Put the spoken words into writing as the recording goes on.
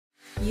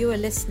You are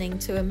listening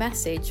to a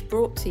message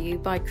brought to you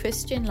by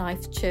Christian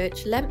Life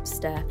Church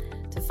Leominster.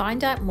 To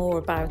find out more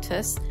about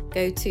us,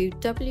 go to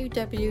www.clch.cc.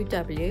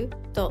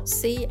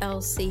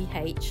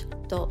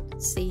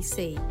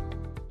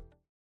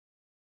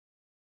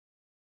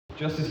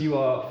 Just as you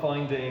are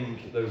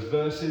finding those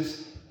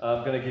verses,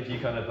 I'm going to give you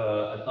kind of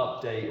an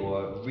update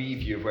or a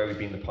review of where we've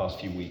been the past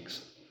few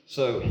weeks.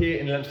 So here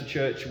in Leominster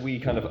Church, we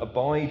kind of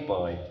abide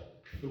by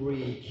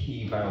three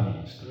key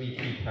values, three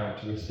key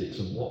characteristics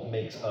of what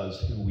makes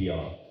us who we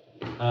are.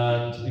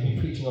 And we've been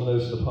preaching on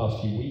those for the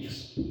past few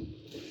weeks,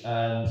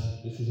 and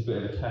this is a bit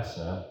of a test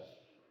now.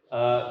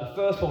 The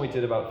first one we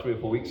did about 3 or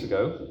 4 weeks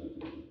ago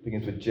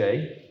begins with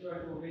J.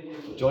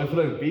 Joyful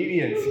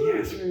obedience.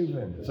 Yes,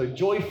 Reuben. So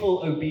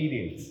joyful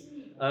obedience.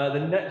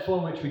 The next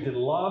one, which we did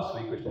last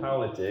week, which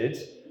Paola did,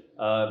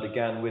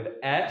 began with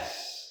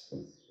S.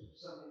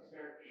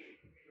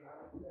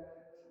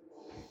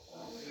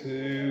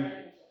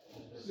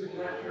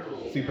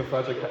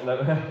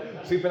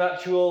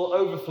 Supernatural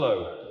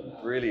overflow.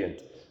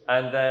 Brilliant.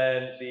 And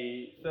then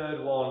the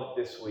third one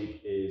this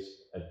week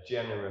is a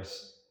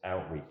generous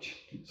outreach.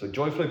 So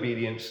joyful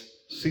obedience,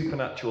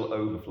 supernatural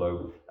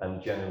overflow,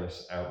 and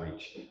generous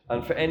outreach.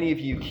 And for any of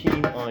you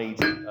keen-eyed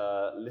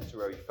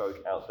literary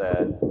folk out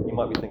there, you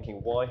might be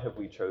thinking, why have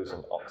we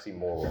chosen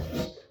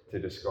oxymorons to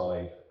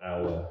describe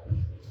our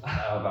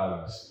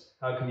values?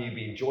 How can you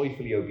be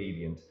joyfully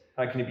obedient?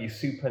 How can you be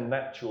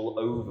supernatural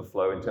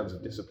overflow in terms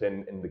of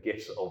discipline in the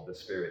gifts of the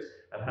Spirit?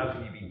 And how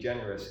can you be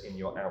generous in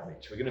your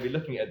outreach? We're going to be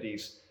looking at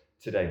these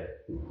today.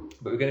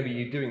 But we're going to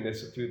be doing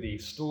this through the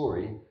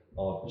story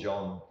of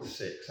John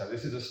 6. Now,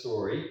 this is a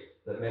story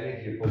that many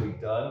of you have probably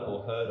done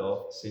or heard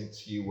of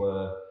since you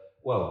were,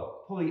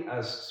 well, probably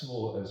as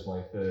small as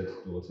my third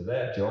daughter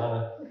there,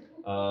 Joanna.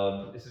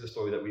 This is a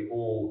story that we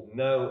all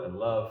know and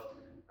love.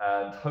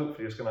 And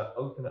hopefully it's going to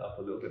open it up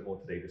a little bit more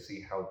today to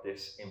see how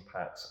this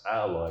impacts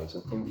our lives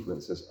and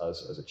influences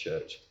us as a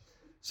church.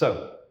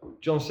 So,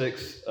 John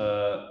 6,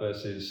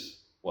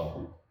 verses,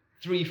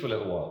 3 for a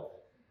little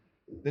while.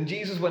 Then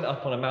Jesus went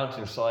up on a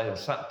mountainside and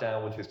sat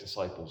down with his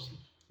disciples.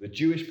 The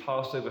Jewish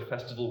Passover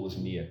festival was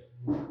near.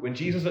 When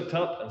Jesus looked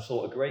up and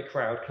saw a great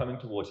crowd coming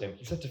toward him,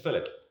 he said to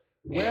Philip,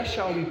 "Where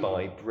shall we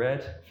buy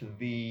bread for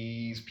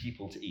these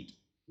people to eat?"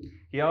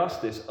 He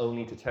asked this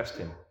only to test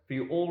him, for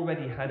he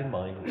already had in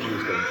mind what he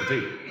was going to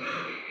do.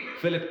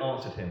 Philip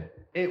answered him,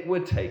 "It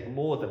would take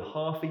more than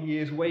half a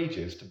year's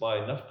wages to buy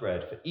enough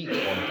bread for each one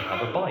to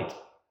have a bite."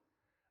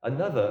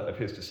 Another of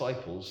his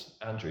disciples,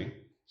 Andrew,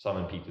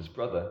 Simon Peter's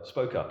brother,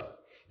 spoke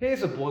up.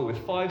 "Here's a boy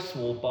with 5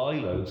 small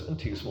barley loaves and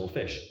 2 small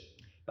fish.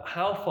 But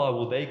how far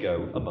will they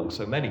go among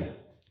so many?"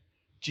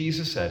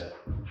 Jesus said,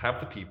 "Have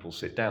the people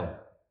sit down."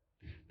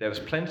 There was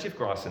plenty of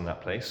grass in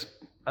that place,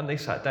 and they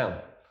sat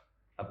down.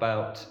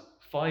 About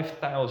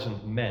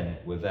 5,000 men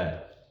were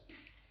there.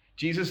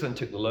 Jesus then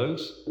took the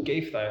loaves,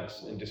 gave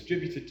thanks, and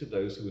distributed to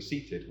those who were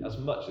seated as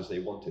much as they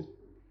wanted.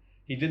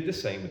 He did the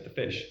same with the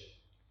fish.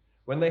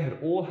 When they had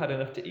all had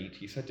enough to eat,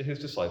 he said to his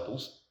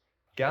disciples,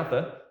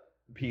 "Gather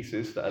the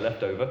pieces that are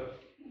left over,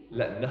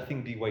 let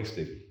nothing be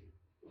wasted."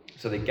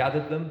 So they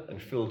gathered them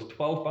and filled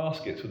 12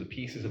 baskets with the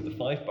pieces of the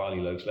 5 barley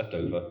loaves left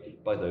over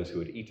by those who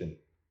had eaten.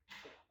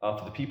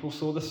 After the people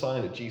saw the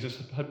sign that Jesus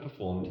had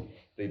performed,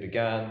 they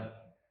began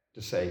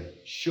to say,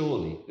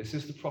 "Surely this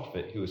is the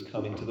prophet who has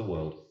come into the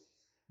world."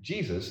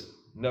 Jesus,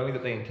 knowing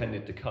that they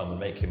intended to come and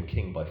make him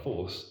king by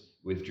force,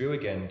 withdrew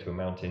again to a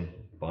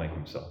mountain by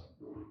himself.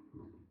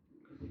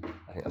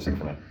 I think that's it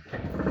for now.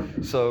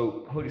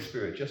 So, Holy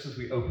Spirit, just as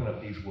we open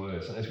up these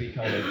words and as we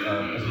kind of,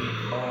 as we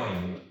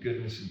mine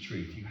goodness and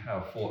truth you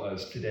have for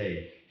us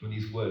today from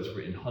these words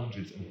written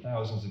hundreds and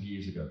thousands of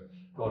years ago,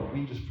 God,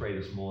 we just pray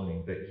this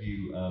morning that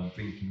you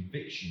bring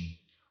conviction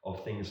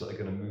of things that are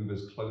going to move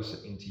us closer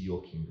into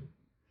your kingdom.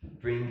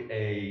 Bring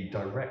a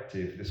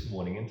directive this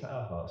morning into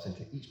our hearts,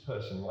 into each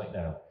person right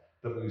now,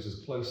 that moves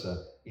us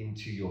closer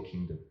into your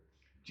kingdom.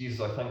 Jesus,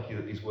 I thank you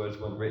that these words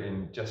weren't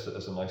written just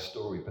as a nice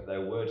story, but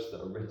they're words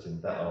that are written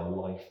that are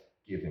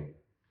life-giving.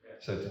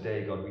 So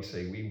today, God, we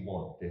say we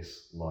want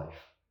this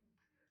life.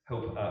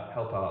 Help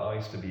our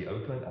eyes to be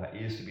open, our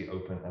ears to be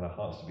open, and our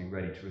hearts to be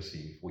ready to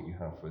receive what you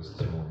have for us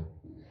this morning.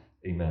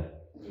 Amen.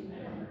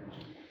 Amen.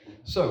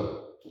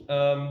 So,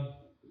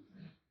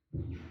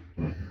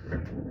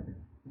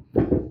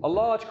 a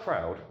large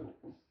crowd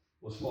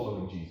was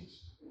following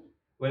Jesus.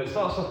 When it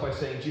starts off by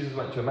saying Jesus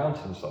went to a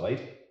mountainside,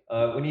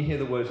 when you hear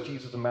the words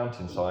Jesus and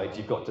mountainside,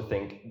 you've got to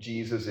think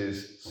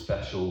Jesus'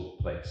 special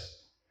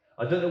place.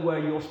 I don't know where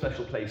your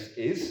special place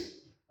is.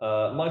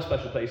 My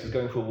special place is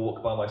going for a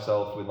walk by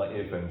myself with my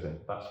earphones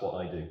in. That's what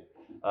I do.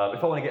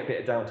 If I want to get a bit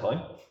of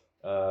downtime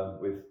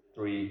with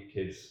 3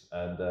 kids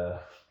and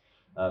a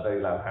very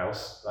loud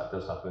house, that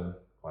does happen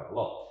quite a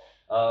lot.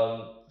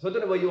 So I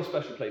don't know where your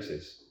special place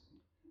is.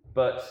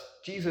 But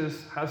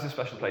Jesus has a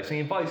special place. He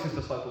invites his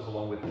disciples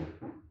along with him.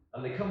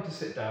 And they come to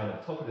sit down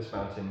at the top of this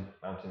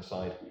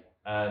mountainside.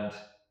 And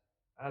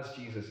as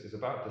Jesus is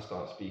about to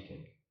start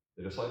speaking,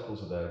 the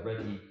disciples are there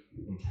ready,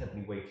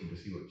 intently waiting to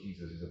see what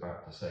Jesus is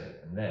about to say.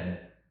 And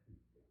then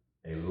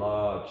a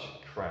large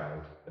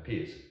crowd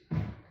appears.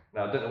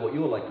 Now, I don't know what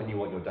you're like when you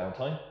want your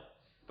downtime,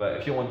 but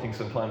if you're wanting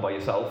some time by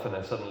yourself and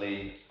then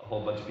suddenly a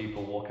whole bunch of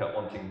people walk out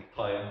wanting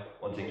time,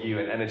 wanting you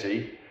and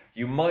energy,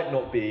 you might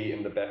not be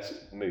in the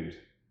best mood.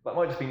 That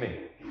might just be me.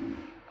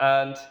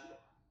 And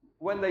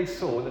when the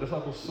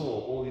disciples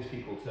saw all these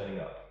people turning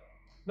up,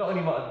 not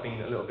only might have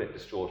been a little bit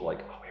distraught, like,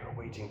 oh, we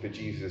were waiting for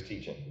Jesus'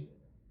 teaching,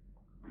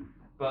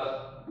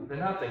 but they're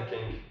now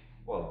thinking,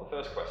 well, the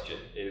first question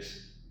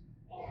is,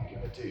 what are we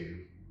going to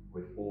do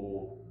with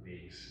all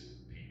these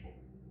people?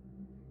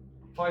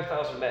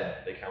 5,000 men,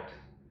 they counted.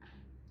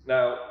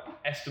 Now,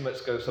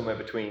 estimates go somewhere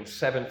between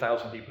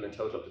 7,000 people in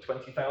total up to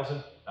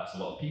 20,000. That's a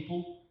lot of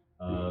people.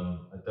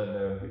 I don't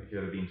know if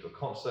you've ever been to a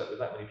concert with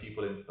that many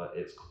people in, but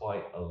it's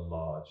quite a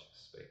large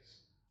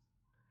space.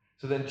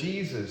 So then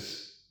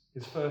Jesus,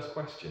 his first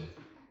question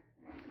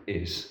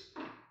is,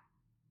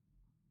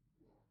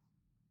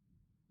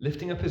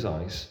 lifting up his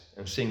eyes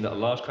and seeing that a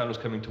large crowd was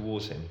coming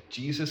towards him,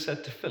 Jesus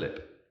said to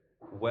Philip,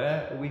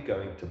 where are we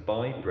going to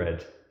buy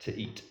bread to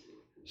eat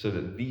so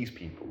that these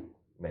people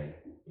may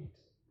eat?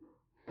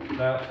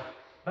 Now,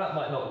 that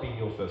might not have been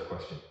your first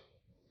question.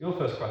 Your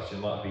first question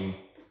might have been,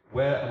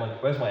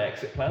 where's my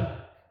exit plan?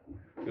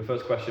 Your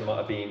first question might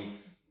have been,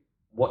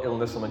 what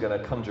illness am I going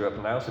to conjure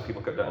up now so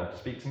people don't have to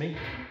speak to me?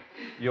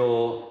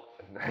 You're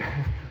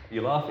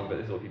laughing, but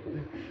this is what people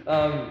do.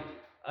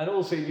 And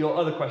also, your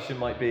other question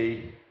might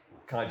be,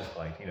 can I just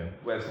hide?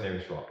 Where's the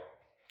nearest rock?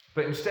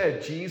 But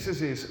instead,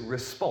 Jesus'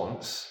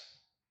 response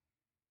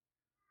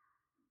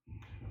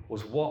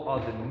was, what are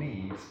the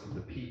needs of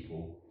the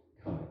people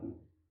coming?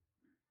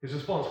 His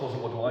response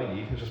wasn't, what do I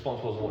need? His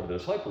response wasn't, what do the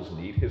disciples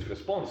need? His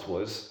response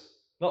was,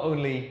 not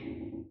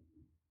only,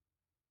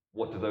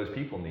 what do those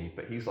people need?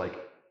 But he's like,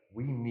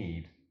 we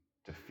need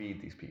to feed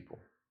these people.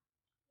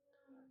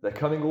 They're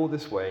coming all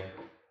this way.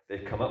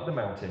 They've come up the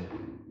mountain.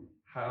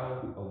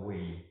 How are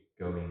we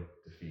going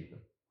to feed them?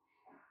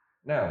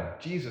 Now,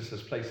 Jesus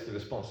has placed the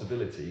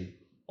responsibility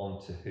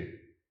onto who?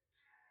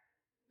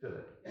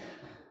 Philip.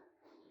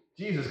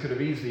 Jesus could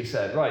have easily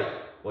said, right,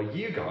 well,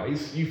 you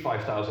guys, you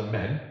 5,000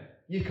 men,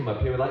 you come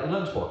up here with like your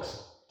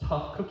lunchbox,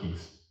 tough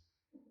cookies.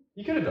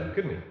 You could have done,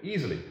 couldn't you?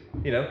 Easily.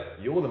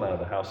 You're the man of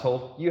the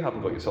household. You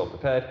haven't got yourself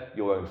prepared.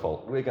 Your own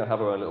fault. We're going to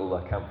have our own little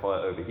campfire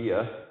over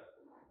here.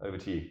 Over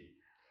to you.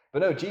 But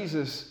no,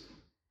 Jesus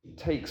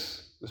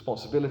takes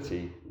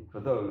responsibility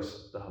for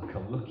those that have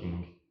come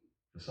looking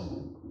for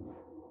something.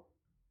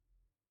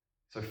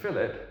 So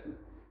Philip,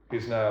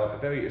 who's now a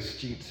very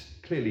astute,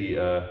 clearly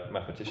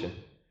mathematician,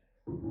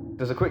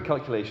 does a quick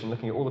calculation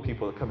looking at all the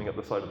people that are coming up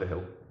the side of the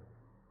hill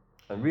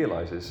and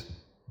realizes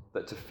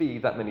that to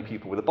feed that many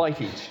people with a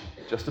bite each,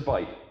 just a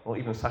bite, not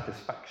even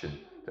satisfaction,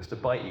 just a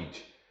bite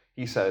each,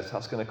 he says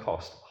that's going to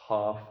cost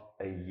half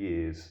a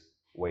year's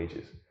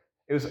wages.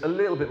 It was a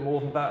little bit more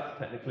than that,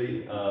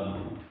 technically,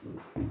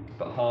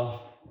 but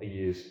half a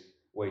year's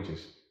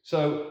wages.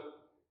 So,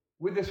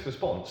 with this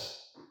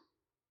response,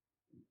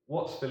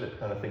 what's Philip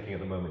kind of thinking at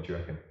the moment, do you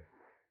reckon?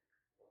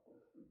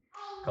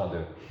 Can't do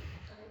it.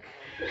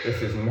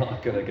 This is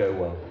not going to go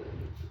well.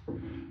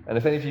 And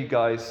if any of you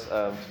guys,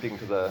 speaking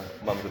to the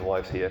mums and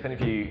wives here, if any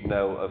of you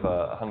know of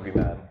a hungry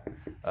man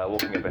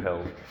walking up a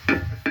hill,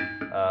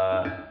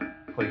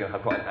 probably going to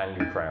have quite an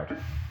angry crowd.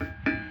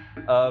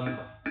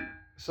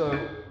 So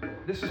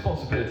this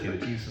responsibility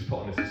that Jesus has put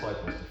on his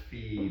disciples to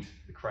feed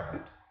the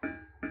crowd,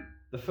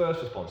 the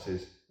first response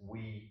is,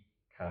 we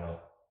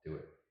cannot do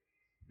it.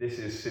 This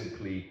is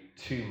simply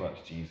too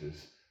much,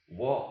 Jesus.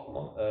 What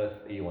on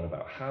earth are you on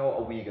about? How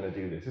are we going to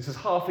do this? This is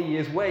half a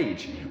year's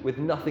wage with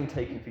nothing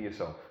taken for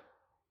yourself.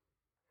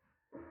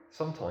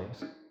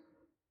 Sometimes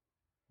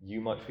you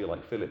might feel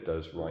like Philip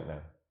does right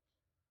now.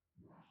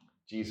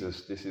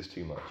 Jesus, this is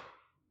too much.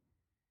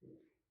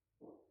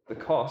 The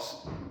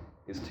cost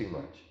is too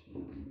much.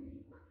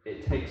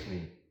 It takes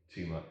me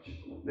too much.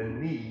 The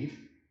need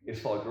is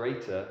far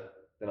greater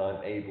than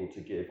I'm able to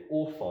give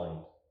or find.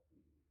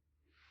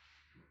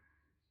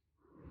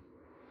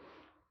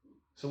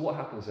 So what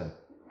happens then?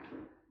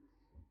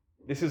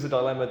 This is a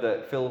dilemma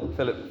that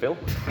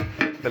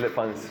Philip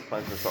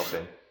finds himself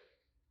in.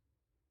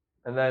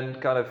 And then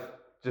kind of,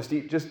 does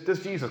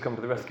Jesus come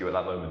to the rescue at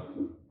that moment?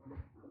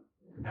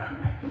 No,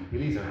 he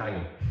leaves him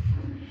hanging.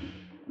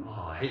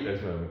 Oh, I hate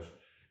those moments.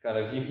 Kind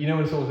of,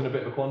 when someone's in a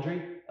bit of a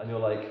quandary, and you're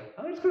like,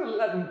 I'm just going to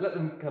let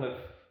them kind of,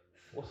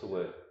 what's the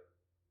word?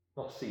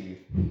 Not seethe.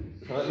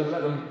 Let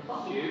them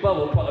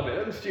bubble quite a bit.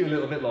 Let them stew a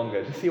little bit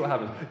longer. Just see what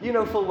happens. You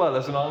know full well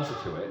there's an answer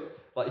to it.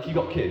 Like if you've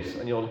got kids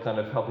and you're kind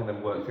of helping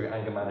them work through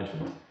anger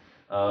management,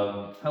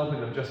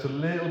 helping them just a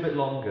little bit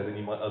longer than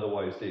you might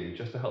otherwise do,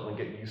 just to help them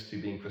get used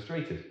to being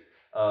frustrated.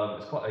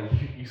 It's quite a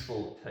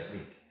useful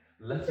technique.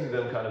 Letting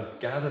them kind of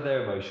gather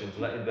their emotions,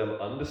 letting them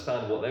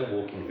understand what they're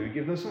walking through,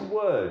 give them some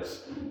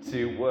words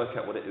to work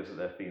out what it is that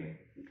they're feeling.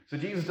 So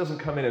Jesus doesn't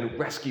come in and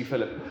rescue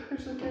Philip.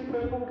 It's okay,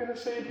 Philip, I'm going to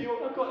save you.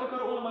 I've got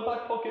it all in my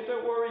back pocket,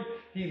 don't worry.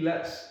 He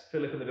lets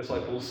Philip and the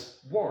disciples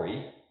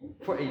worry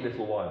for a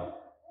little while.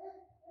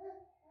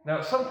 Now,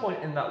 at some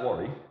point in that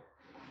worry,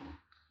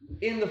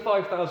 in the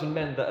 5,000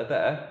 men that are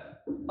there,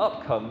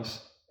 up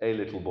comes a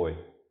little boy.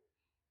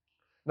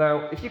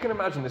 Now, if you can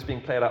imagine this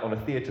being played out on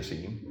a theatre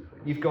scene,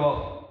 you've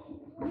got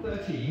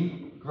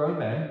 13 grown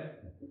men,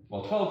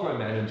 12 grown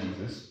men and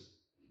Jesus.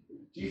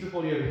 Jesus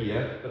probably over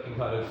here, looking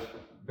kind of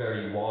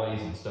very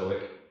wise and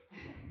stoic.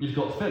 You've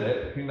got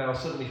Philip, who now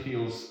suddenly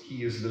feels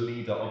he is the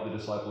leader of the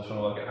disciples, trying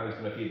to work out how he's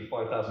going to feed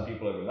 5,000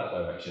 people over in that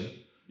direction.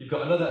 You've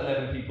got another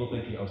 11 people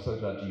thinking, I'm so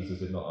glad Jesus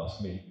did not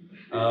ask me.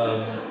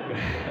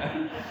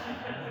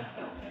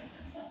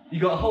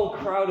 You've got a whole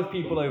crowd of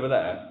people over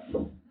there.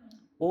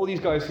 All these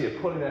guys here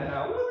pulling their hair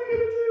out. What are we going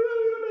to do? How are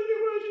we going to make it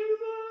work, Jesus?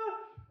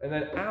 And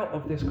then out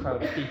of this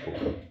crowd of people,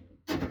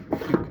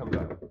 who comes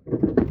out?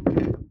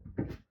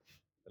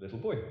 A little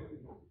boy.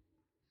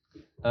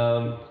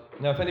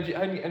 Now, have any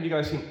of you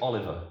guys seen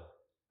Oliver?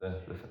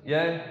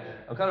 Yeah?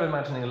 I'm kind of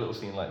imagining a little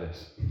scene like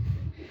this.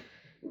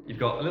 You've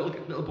got a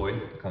little boy,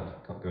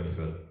 can't go any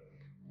further.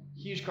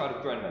 Huge crowd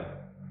of grown men.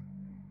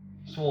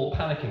 Small,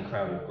 panicking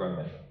crowd of grown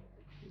men.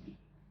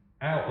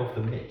 Out of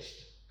the midst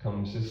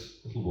comes this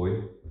little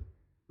boy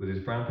with his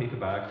brown paper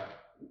bag,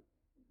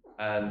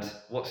 and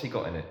what's he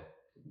got in it?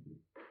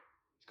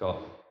 He's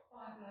got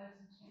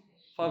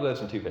 5 loaves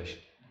and 2 fish.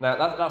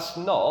 Now, that's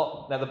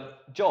not... Now,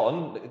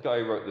 John, the guy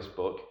who wrote this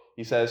book,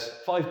 he says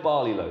 5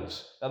 barley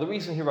loaves. Now, the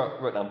reason he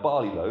wrote down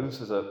barley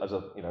loaves as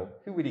a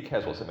who really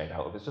cares what's it made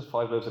out of? It's just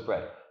 5 loaves of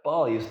bread.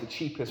 Barley is the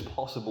cheapest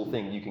possible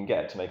thing you can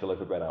get to make a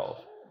loaf of bread out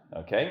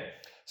of. Okay?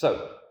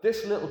 So,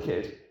 this little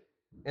kid,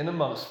 in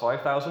amongst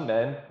 5,000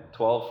 men,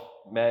 12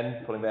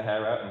 men pulling their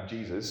hair out, and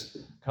Jesus,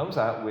 comes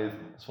out with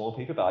a small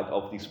paper bag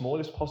of the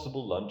smallest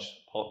possible lunch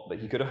pot that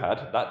he could have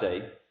had that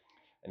day,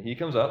 and he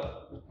comes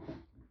up,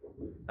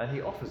 and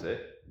he offers it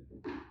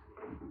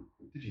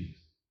to Jesus.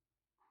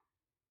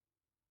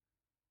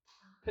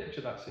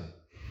 Picture that scene.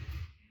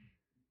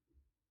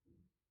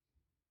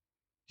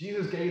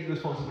 Jesus gave the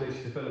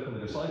responsibility to Philip and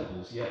the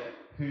disciples, yet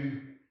who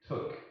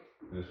took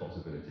the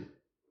responsibility?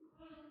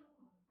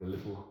 The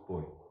little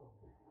boy.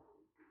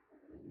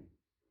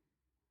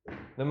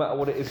 No matter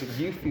what it is that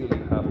you feel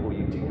you have or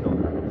you do not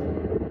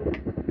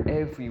have,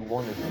 every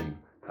one of you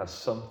has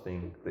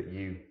something that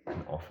you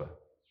can offer.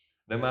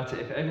 No matter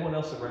if everyone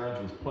else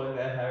around you is pulling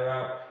their hair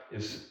out,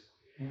 is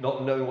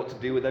not knowing what to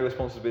do with their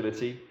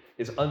responsibility,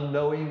 is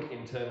unknowing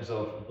in terms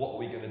of what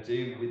we're going to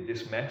do with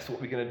this mess,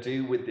 what we're going to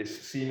do with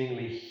this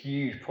seemingly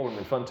huge problem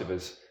in front of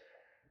us,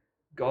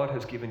 God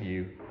has given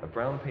you a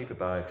brown paper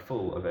bag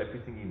full of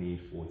everything you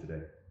need for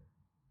today.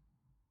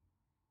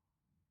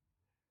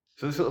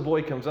 So this little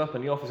boy comes up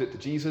and he offers it to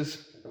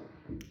Jesus,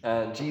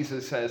 and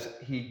Jesus says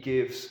he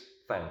gives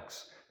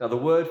thanks. Now the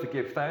word for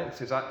give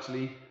thanks is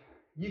actually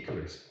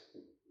Eucharist.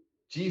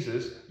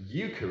 Jesus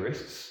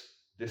Eucharists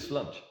this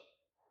lunch.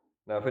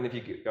 Now, if any of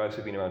you guys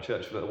have been around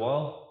church for a little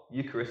while,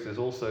 Eucharist is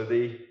also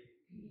the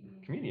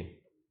communion.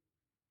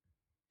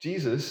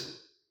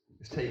 Jesus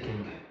is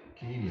taking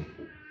communion.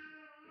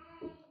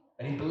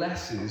 And he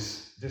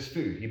blesses this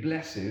food. He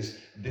blesses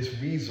this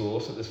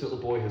resource that this little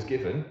boy has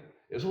given.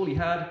 It was all he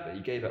had, but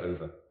he gave it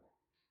over.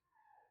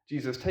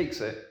 Jesus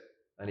takes it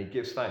and he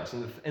gives thanks.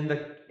 And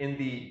in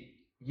the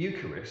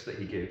Eucharist that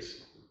he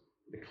gives,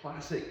 the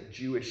classic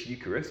Jewish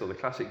Eucharist, or the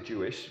classic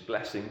Jewish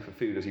blessing for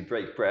food as you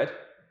break bread,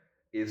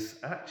 is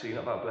actually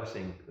not about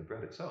blessing the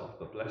bread itself,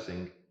 but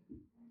blessing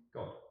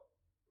God.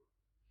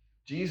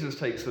 Jesus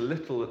takes the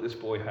little that this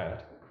boy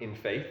had in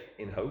faith,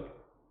 in hope,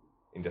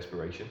 in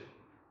desperation,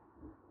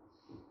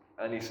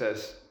 and he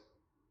says,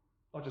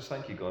 I'll just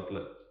thank you, God,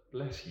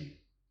 bless you,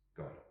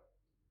 God,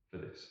 for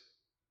this.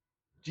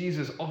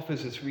 Jesus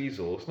offers this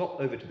resource not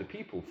over to the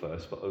people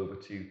first, but over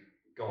to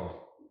God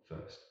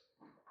first.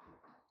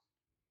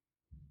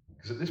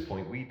 Because at this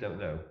point, we don't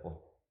know,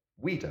 well,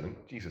 we don't,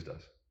 Jesus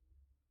does.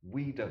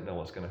 We don't know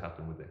what's going to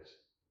happen with this.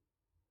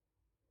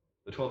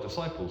 The 12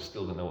 disciples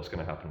still don't know what's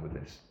going to happen with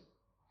this.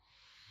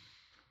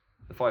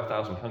 The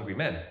 5,000 hungry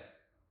men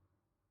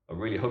are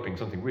really hoping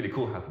something really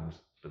cool happens,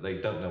 but they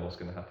don't know what's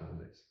going to happen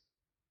with this.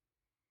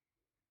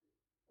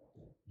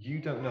 You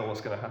don't know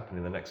what's going to happen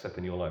in the next step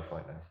in your life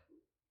right now.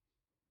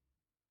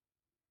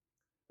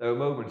 There are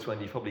moments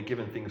when you've probably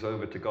given things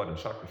over to God in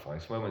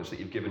sacrifice, moments that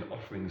you've given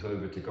offerings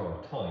over to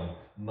God, time,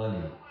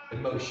 money,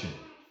 emotion,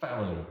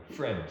 family,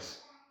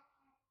 friends.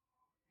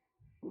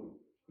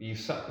 You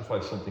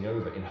sacrifice something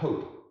over in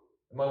hope.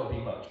 It might not be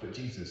much, but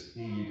Jesus,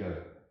 here you go.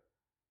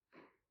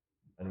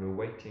 And we're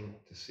waiting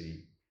to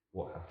see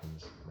what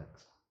happens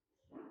next.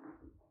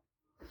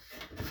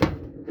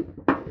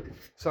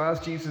 So as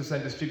Jesus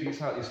then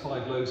distributes out these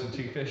 5 loaves and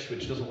 2 fish,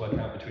 which doesn't work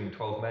out between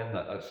 12 men,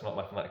 that's not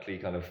mathematically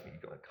kind of,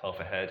 you've got like half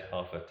a head,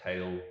 half a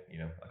tail,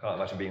 I can't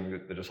imagine being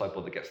the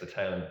disciple that gets the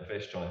tail and the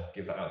fish, trying to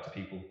give that out to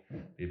people.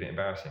 It'd be a bit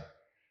embarrassing.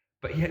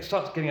 But he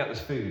starts giving out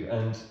this food,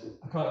 and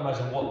I can't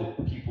imagine what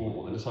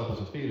the disciples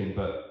were feeling,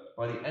 but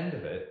by the end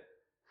of it,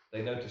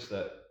 they noticed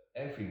that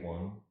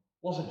everyone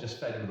wasn't just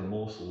fed with a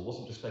morsel,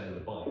 wasn't just fed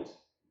with a bite.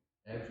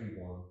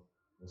 Everyone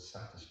was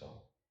satisfied.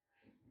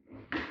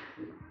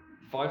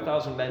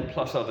 5,000 men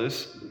plus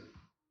others,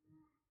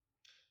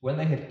 when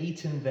they had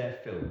eaten their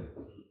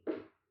fill,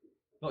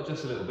 not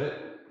just a little bit,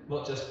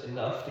 Not just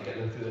enough to get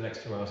them through the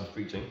next 2 hours of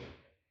preaching.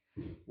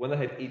 When they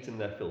had eaten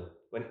their fill,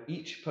 when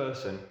each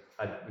person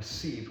had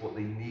received what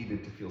they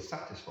needed to feel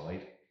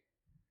satisfied,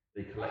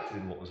 they collected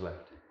in what was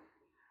left.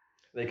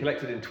 They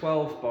collected in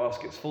 12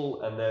 baskets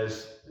full, and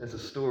there's a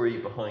story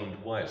behind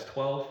why it's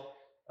 12.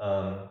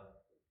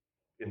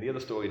 In the other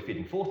story of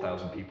feeding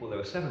 4,000 people, there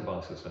were 7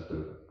 baskets left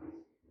over.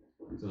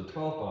 So the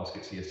 12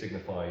 baskets here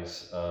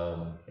signifies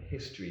a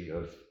history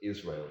of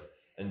Israel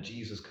and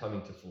Jesus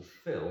coming to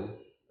fulfill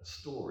a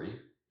story,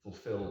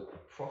 fulfill a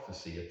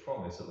prophecy, a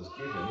promise that was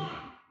given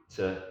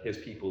to his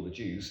people, the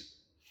Jews,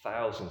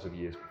 thousands of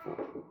years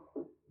before.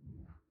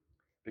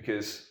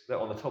 Because they're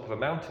on the top of a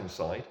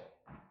mountainside,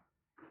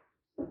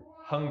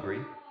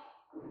 hungry,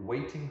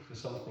 waiting for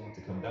something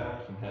to come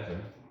down from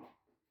heaven,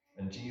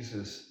 and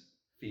Jesus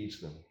feeds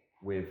them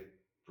with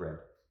bread.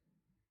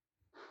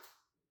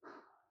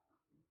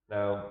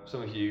 Now,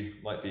 some of you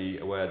might be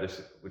aware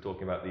this. We're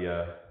talking about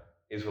the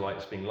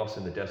Israelites being lost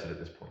in the desert at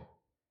this point.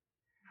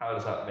 How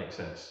does that make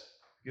sense?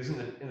 Because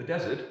in the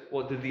desert,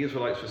 what did the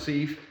Israelites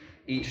receive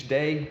each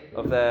day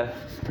of their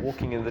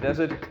walking in the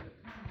desert?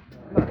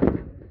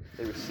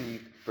 They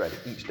received bread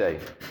each day.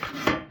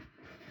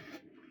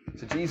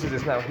 So Jesus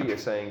is now here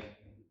saying,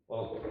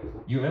 well,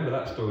 you remember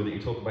that story that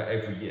you talk about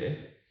every year,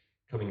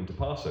 coming into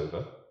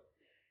Passover?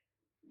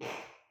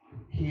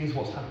 Here's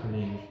what's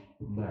happening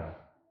now.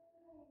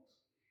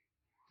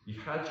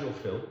 You've had your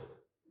fill.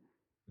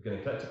 We're going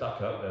to collect it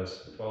back up.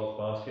 There's 12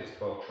 baskets,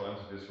 12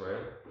 tribes of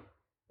Israel.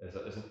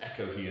 There's an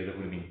echo here that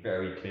would have been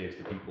very clear to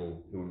the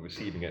people who were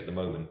receiving it at the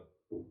moment.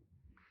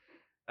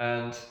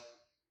 And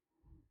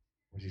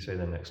what does he say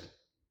then next?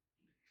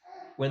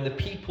 When the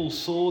people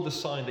saw the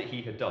sign that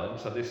he had done,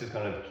 so this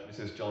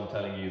is John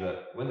telling you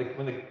that when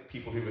the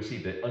people who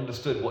received it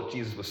understood what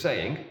Jesus was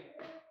saying,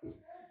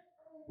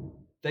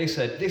 they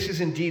said, "This is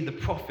indeed the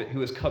prophet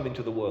who has come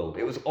into the world."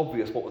 It was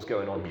obvious what was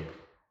going on here.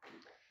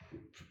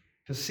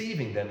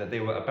 Perceiving then that they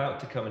were about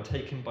to come and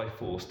take him by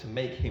force to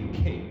make him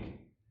king,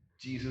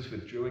 Jesus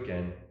withdrew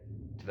again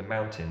to the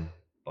mountain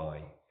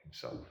by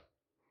himself.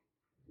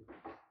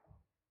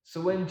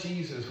 So when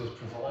Jesus was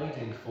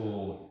providing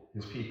for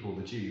his people,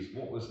 the Jews,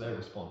 what was their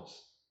response?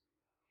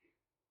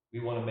 We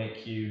want to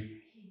make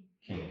you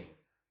king.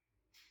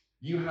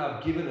 You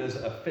have given us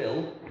a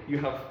fill. You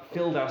have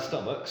filled our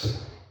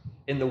stomachs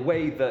in the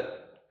way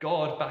that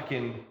God back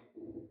in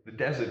the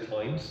desert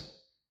times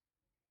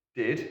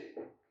did.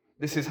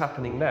 This is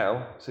happening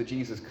now, so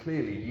Jesus,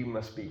 clearly you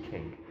must be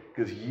king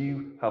because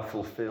you have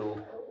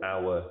fulfilled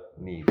our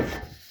needs.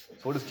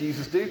 So what does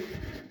Jesus do?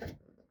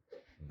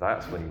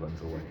 That's when he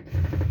runs away.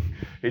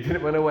 He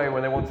didn't run away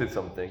when they wanted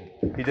something.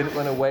 He didn't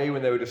run away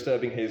when they were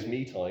disturbing his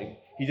me time.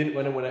 He didn't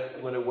run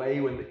away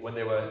when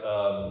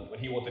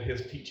he wanted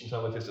his teaching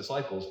time with his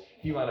disciples.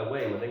 He ran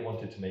away when they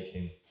wanted to make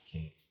him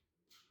king.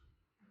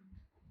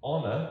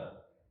 Honor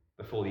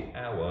before the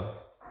hour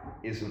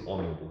isn't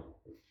honourable.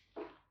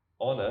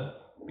 Honor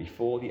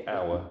before the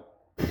hour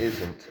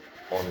isn't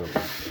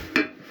honourable.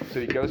 So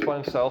he goes by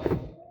himself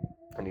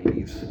and he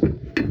leaves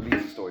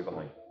the story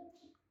behind.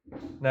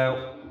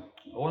 Now,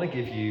 I want to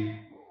give you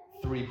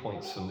 3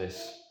 points from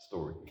this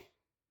story.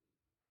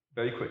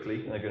 Very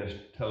quickly, and they're going to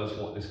tell us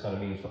what this kind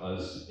of means for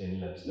us in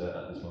Leominster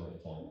at this moment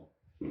in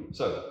time.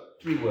 So,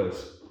 3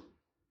 words.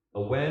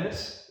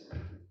 Awareness,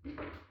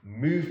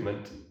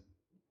 movement,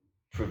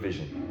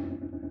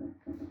 provision.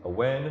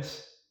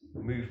 Awareness,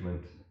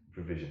 movement,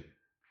 provision.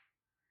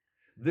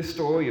 This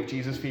story of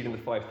Jesus feeding the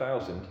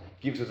 5,000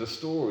 gives us a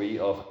story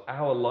of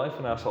our life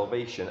and our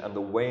salvation and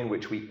the way in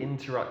which we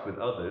interact with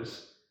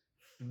others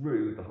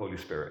through the Holy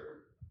Spirit.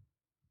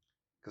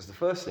 Because the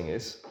first thing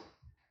is,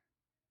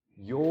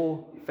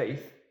 your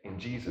faith in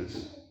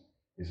Jesus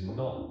is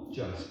not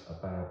just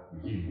about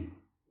you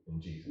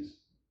and Jesus.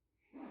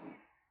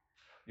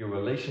 Your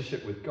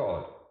relationship with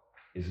God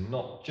is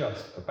not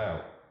just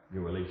about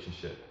your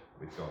relationship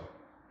with God.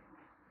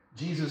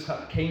 Jesus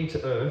came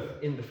to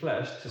earth in the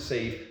flesh to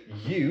save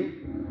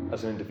you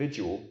as an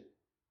individual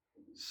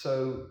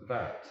so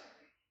that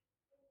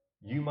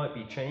you might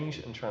be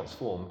changed and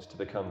transformed to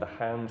become the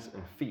hands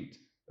and feet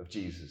of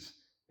Jesus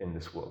in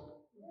this world.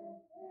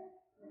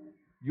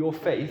 Your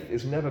faith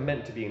is never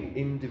meant to be an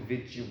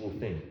individual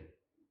thing.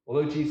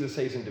 Although Jesus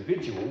saves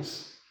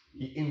individuals,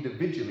 he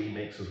individually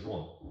makes us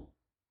one.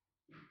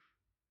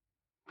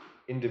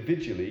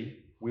 Individually,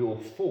 we will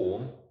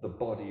form the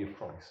body of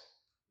Christ.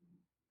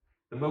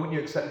 The moment you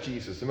accept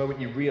Jesus, the moment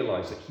you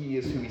realize that he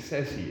is who he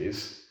says he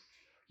is,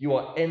 you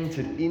are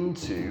entered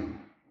into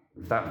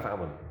that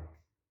family,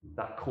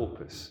 that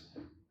corpus,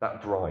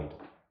 that bride,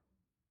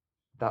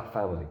 that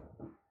family.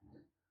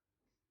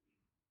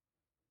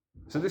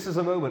 So this is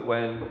a moment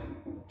when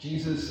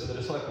Jesus and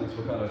the disciples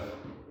were kind of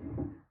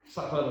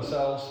sat by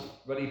themselves,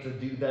 ready to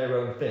do their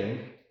own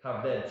thing,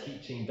 have their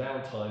teaching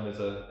downtime as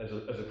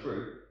a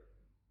crew,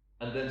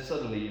 and then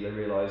suddenly they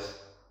realize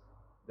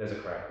there's a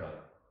crowd coming.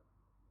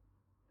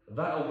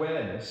 That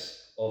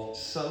awareness of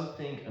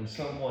something and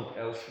someone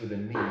else with a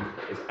need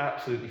is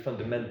absolutely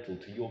fundamental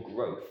to your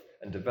growth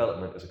and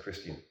development as a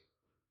Christian.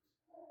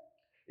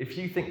 If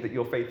you think that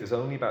your faith is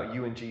only about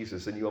you and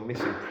Jesus, then you are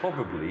missing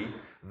probably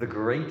the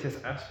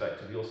greatest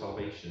aspect of your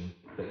salvation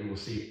that you will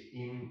see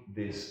in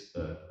this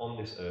earth, on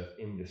this earth,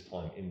 in this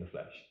time, in the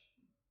flesh.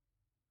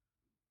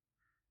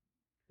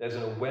 There's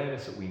an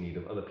awareness that we need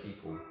of other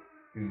people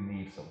who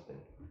need something,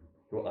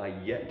 who are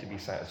yet to be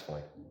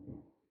satisfied.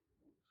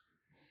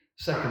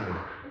 Secondly,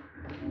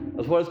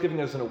 as well as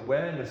giving us an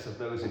awareness of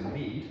those in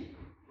need,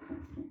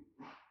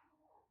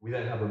 we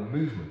then have a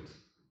movement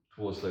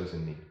towards those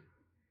in need.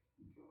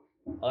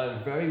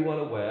 I'm very well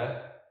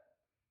aware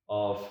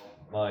of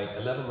my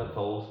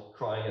 11-month-old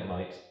crying at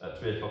night at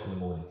 3 o'clock in the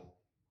morning.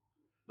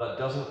 That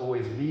doesn't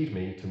always lead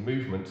me to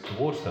movement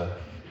towards her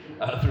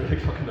at 3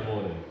 o'clock in the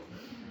morning.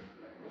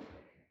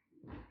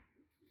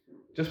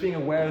 Just being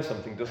aware of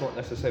something does not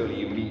necessarily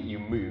you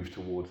move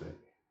towards it.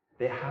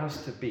 There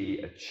has to be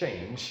a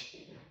change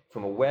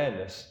from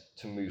awareness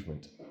to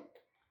movement.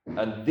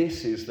 And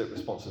this is the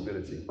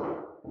responsibility.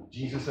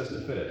 Jesus says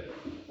to Philip,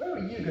 where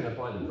are you going to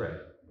buy the bread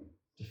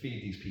to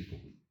feed these people?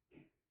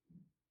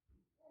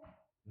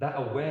 That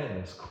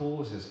awareness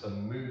causes a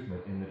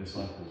movement in the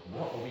disciples.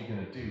 What are we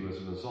going to do as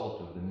a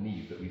result of the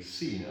need that we've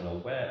seen and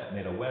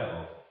made aware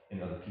of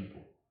in other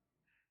people?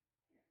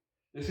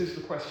 This is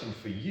the question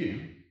for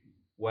you,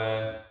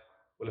 where,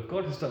 well, if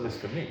God has done this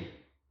for me,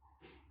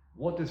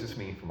 what does this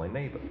mean for my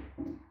neighbour?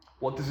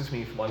 What does this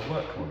mean for my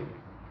work colleague?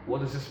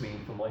 What does this mean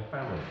for my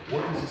family?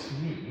 What does this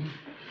mean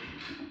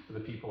for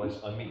the people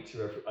I meet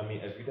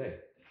every day?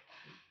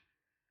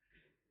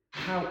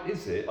 How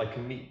is it I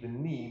can meet the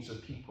needs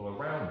of people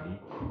around me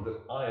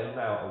that I am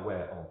now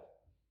aware of?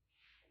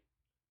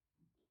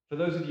 For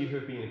those of you who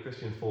have been a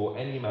Christian for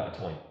any amount of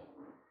time,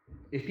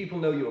 if people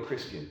know you're a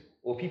Christian,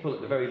 or people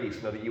at the very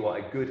least know that you are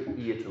a good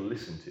ear to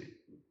listen to,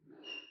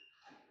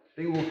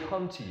 they will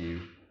come to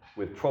you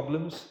with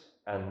problems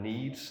and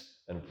needs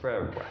and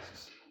prayer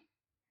requests.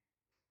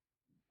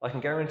 I can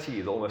guarantee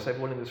you that almost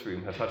everyone in this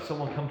room has had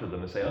someone come to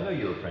them and say, I know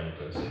you're a praying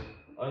person,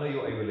 I know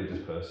you're a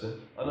religious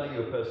person, I know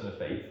you're a person of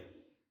faith.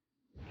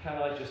 Can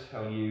I just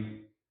tell you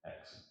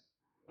X?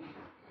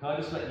 Can I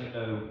just let you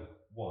know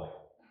Y?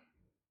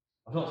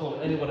 I've not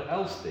told anyone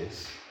else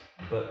this,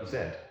 but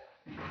Z.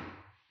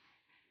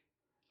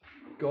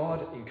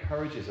 God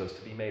encourages us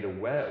to be made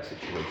aware of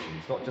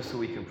situations, not just so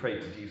we can pray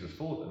to Jesus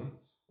for them,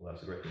 well,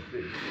 that's a great thing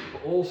to do,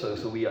 but also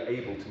so we are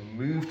able to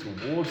move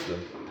towards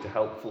them to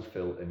help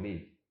fulfill a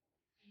need.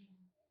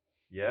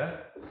 Yeah?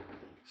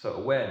 So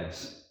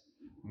awareness,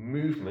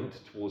 movement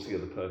towards the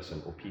other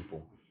person or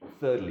people.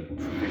 Thirdly,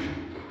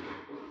 provision.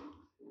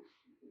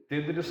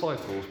 Did the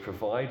disciples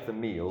provide the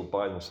meal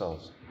by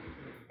themselves?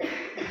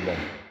 No.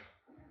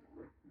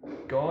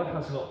 God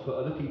has not put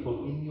other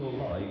people in your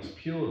lives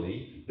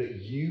purely that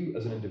you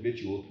as an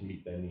individual can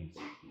meet their needs.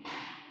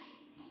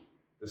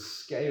 The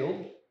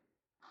scale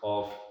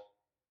of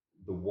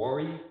the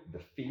worry,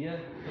 the fear,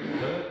 the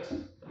hurt,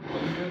 the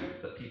hunger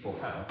that people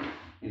have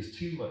is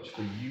too much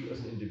for you as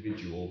an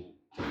individual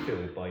to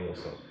fill by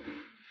yourself.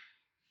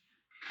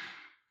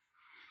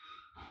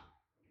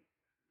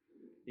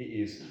 It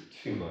is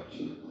too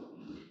much.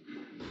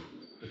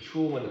 The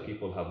trauma that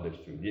people have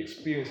lived through, the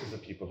experiences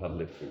that people have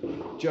lived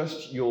through,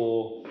 just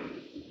your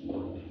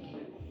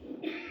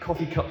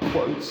coffee cup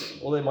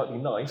quotes, although they might be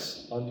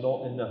nice, are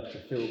not enough to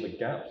fill the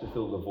gap, to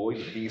fill the void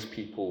that these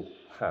people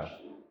have.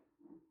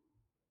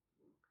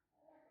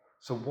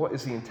 So what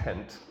is the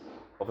intent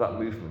of that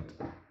movement?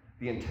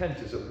 The intent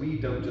is that we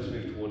don't just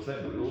move towards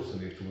them, but we also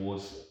move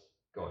towards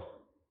God.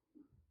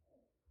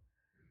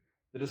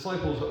 The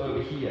disciples were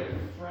over here,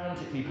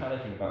 frantically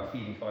panicking about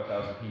feeding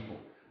 5,000 people,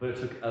 but it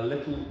took a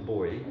little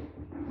boy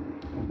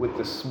with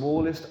the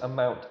smallest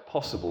amount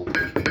possible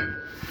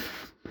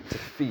to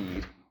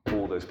feed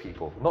all those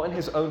people. Not in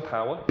his own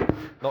power,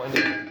 not in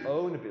his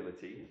own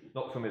ability,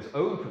 not from his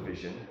own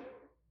provision,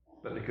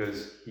 but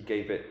because he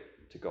gave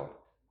it to God.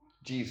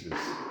 Jesus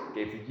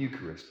gave the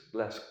Eucharist,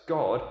 blessed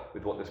God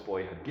with what this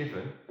boy had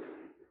given,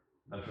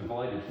 and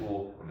provided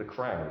for the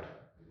crowd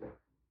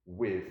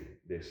with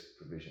this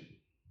provision.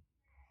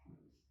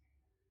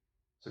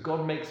 So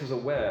God makes us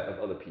aware of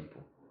other people.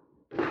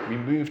 We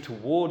move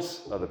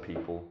towards other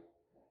people.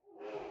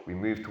 We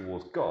move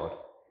towards God,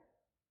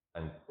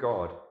 and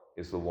God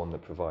is the one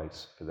that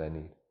provides for their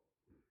need.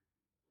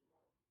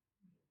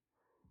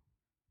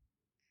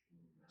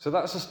 So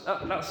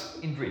that's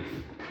in brief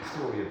the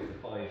story of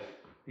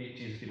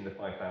Jesus feeding the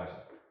 5,000.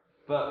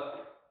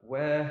 But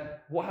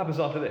what happens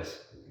after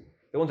this?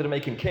 They wanted to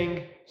make him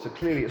king, so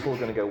clearly it's all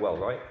going to go well,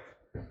 right?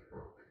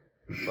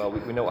 Well,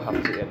 we know what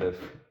happens at the end of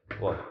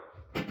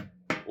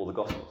all the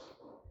Gospels.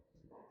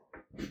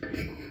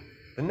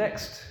 The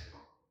next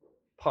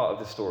part of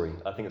the story,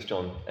 I think it's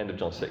end of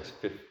John 6,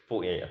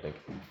 48, I think.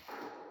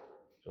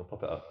 I'll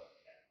pop it up.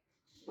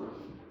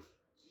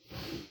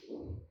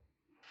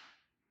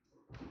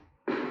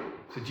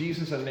 So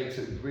Jesus then makes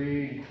it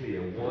really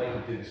clear why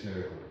he did this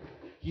miracle.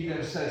 He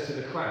then says to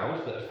the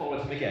crowd that had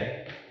followed him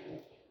again,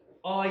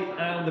 I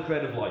am the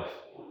bread of life.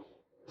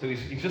 So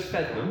he's just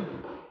fed them.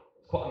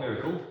 It's quite a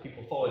miracle.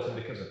 People followed him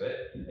because of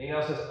it. And he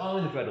now says,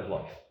 I'm the bread of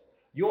life.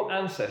 Your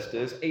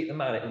ancestors ate the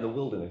manna in the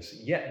wilderness,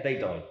 yet they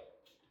died.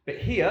 But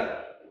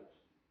here,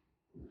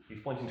 he's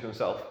pointing to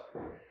himself,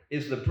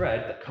 is the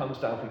bread that comes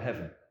down from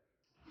heaven,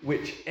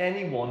 which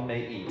anyone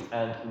may eat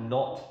and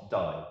not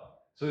die.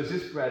 So is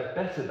this bread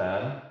better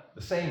than,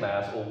 the same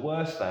as, or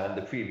worse than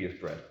the previous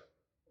bread?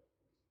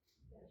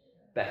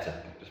 Better.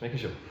 Just making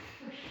sure.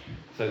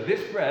 So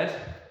this bread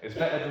is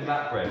better than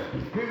that bread.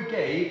 Who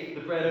gave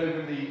the bread over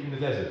in the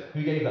desert?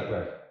 Who gave that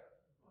bread?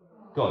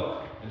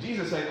 God. And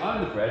Jesus is saying,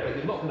 I'm the bread that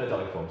you're not going to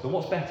die from. So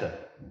what's better?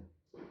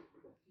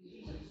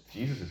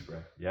 Jesus'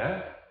 bread.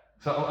 Yeah?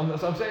 So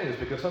I'm saying this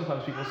because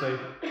sometimes people say,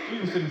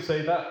 Jesus didn't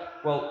say that.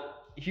 Well,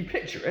 if you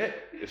picture it,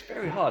 it's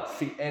very hard to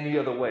see any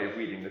other way of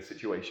reading this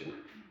situation.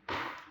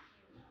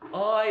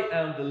 I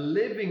am the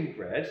living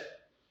bread.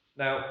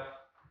 Now,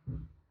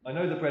 I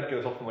know the bread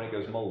goes often when it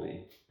goes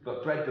mouldy,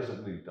 but bread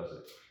doesn't move, does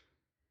it?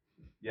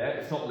 Yeah,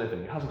 it's not living.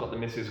 It hasn't got the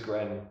Mrs.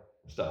 Gren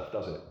stuff,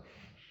 does it?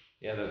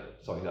 Yeah,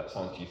 sorry, that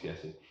sounds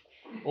GCSE.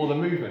 Or the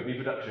movement,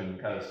 reproduction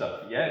kind of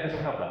stuff. Yeah, it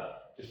doesn't have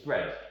that. It's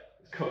bread.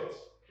 It's cooked.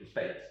 It's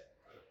baked.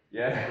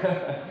 Yeah?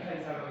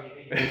 Depends how long you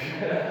eat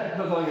it.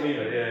 How long you eat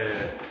it,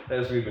 yeah.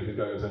 There's Ruben who's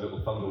going as a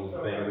little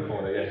fungal thing in the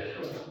corner, yeah.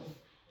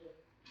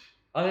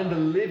 I am the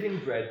living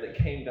bread that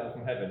came down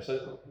from heaven.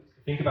 So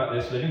think about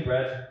this, living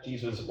bread.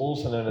 Jesus,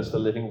 also known as the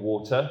living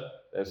water.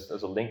 There's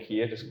a link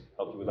here, just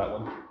help you with that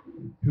one.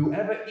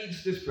 Whoever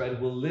eats this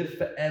bread will live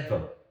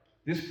forever.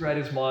 This bread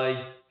is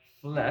my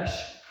flesh,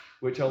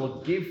 which I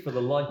will give for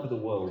the life of the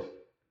world.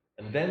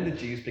 And then the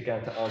Jews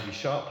began to argue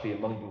sharply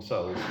among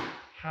themselves,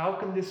 how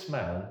can this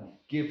man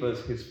give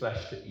us his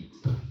flesh to eat?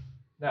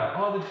 Now,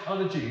 are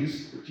the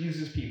Jews,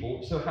 Jesus'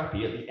 people, so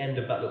happy at the end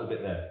of that little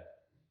bit there?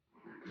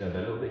 No,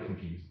 they're a little bit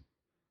confused.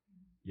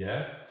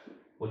 Yeah?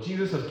 Well,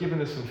 Jesus has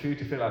given us some food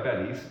to fill our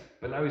bellies,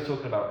 but now he's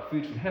talking about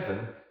food from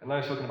heaven, and now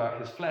he's talking about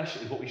his flesh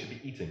is what we should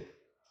be eating.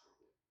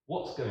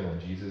 What's going on,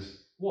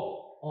 Jesus?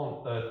 What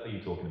on earth are you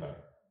talking about?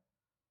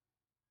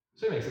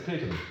 So he makes it clear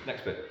to them.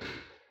 Next bit.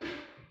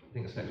 I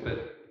think it's next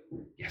bit.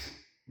 Yes.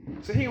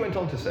 So he went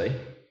on to say,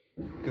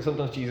 because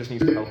sometimes Jesus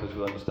needs to help us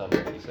with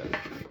understanding what he said.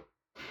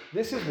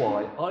 This is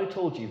why I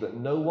told you that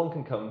no one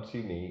can come to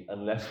me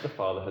unless the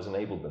Father has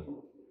enabled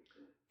them.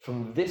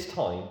 From this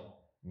time,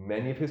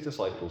 many of his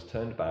disciples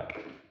turned back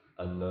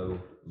and no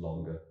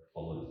longer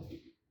followed him.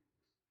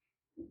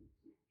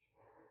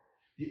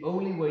 The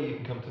only way you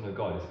can come to know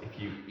God is if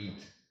you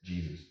eat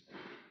Jesus.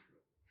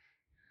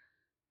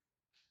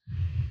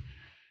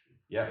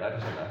 Yeah, that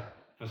doesn't matter.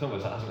 For some of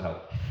us, that hasn't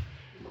helped.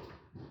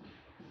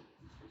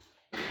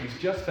 He's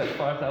just fed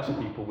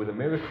 5,000 people with a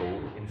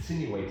miracle,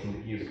 insinuating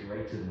that he is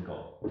greater than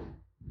God.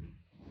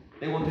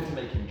 They wanted to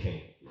make him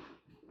king.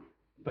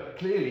 But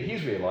clearly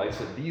he's realized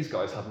that these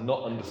guys have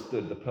not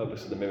understood the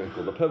purpose of the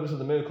miracle. The purpose of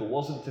the miracle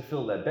wasn't to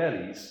fill their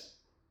bellies,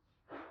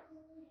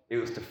 it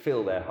was to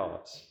fill their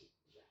hearts.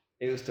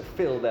 It was to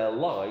fill their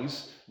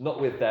lives,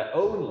 not with their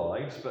own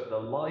lives, but the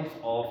life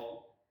of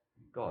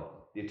God,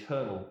 the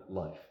eternal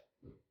life.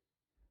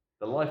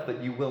 The life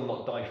that you will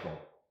not die from.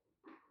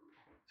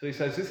 So he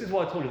says, this is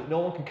why I told you that no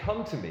one can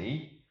come to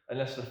me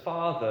unless the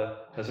Father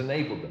has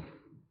enabled them.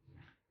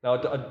 Now,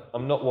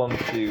 I'm not one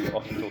to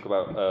often talk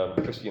about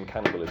Christian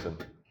cannibalism,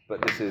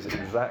 but this is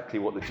exactly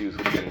what the Jews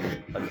would have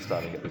been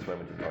understanding at this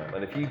moment in time.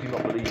 And if you do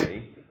not believe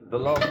me, the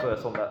last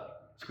verse on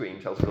that screen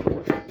tells us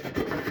otherwise.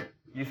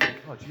 You think,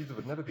 oh, Jesus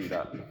would never be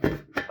that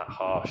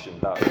harsh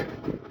and that,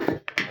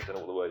 I don't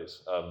know what the word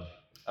is,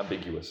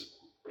 ambiguous.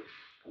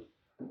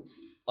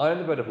 I am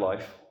the bread of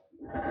life.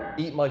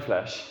 Eat my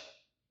flesh.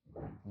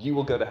 You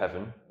will go to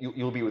heaven.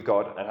 You'll be with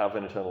God and have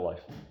an eternal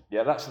life.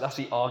 Yeah, that's the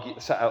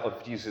set out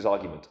of Jesus'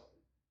 argument.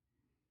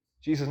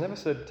 Jesus never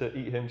said to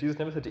eat him. Jesus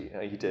never said to eat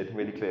him. He did,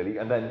 really clearly.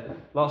 And then,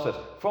 last verse.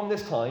 From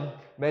this time,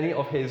 many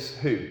of his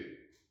who?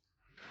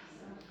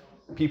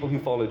 People who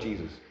follow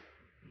Jesus.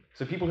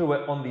 So people who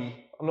were on the,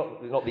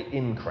 not the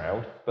in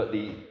crowd, but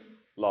the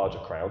larger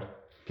crowd.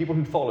 People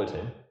who followed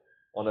him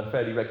on a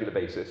fairly regular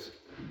basis.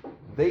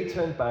 They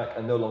turned back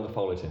and no longer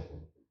followed him.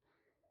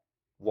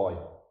 Why?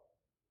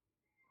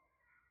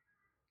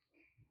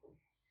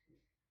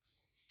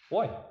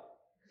 Why?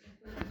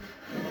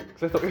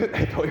 Because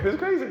they thought he was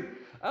crazy.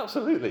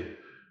 Absolutely.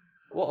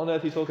 What on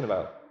earth are you talking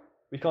about?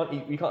 We can't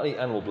eat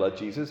animal blood,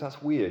 Jesus.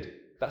 That's weird.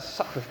 That's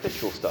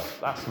sacrificial stuff.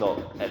 That's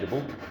not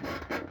edible.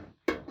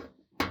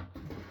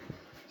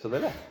 So they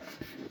left.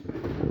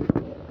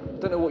 I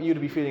don't know what you'd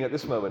be feeling at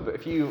this moment, but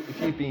if you've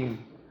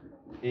been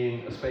in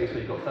a space where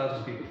you've got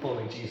thousands of people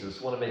following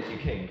Jesus, want to make you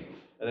king,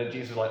 and then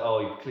Jesus is like, oh,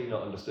 you've clearly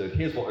not understood.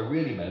 Here's what I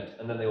really meant,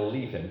 and then they all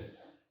leave him.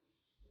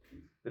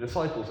 The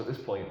disciples at this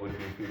point would have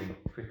been feeling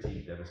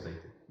pretty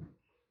devastated.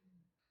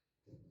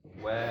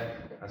 Where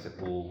has it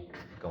all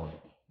gone?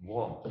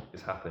 What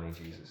is happening,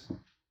 Jesus?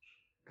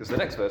 Because the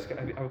next verse,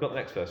 have we got the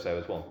next verse there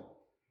as well?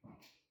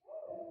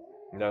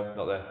 No,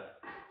 not there.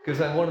 Because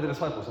then one of the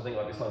disciples, I think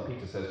like this time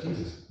Peter says,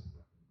 Jesus,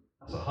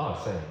 that's a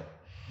hard saying.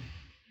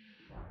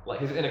 Like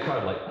his inner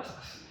crowd, like,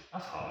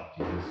 that's hard,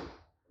 Jesus.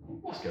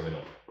 What's going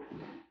on?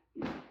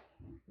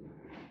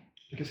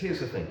 Because here's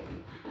the thing.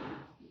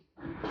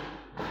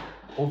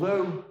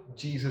 Although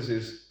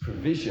Jesus'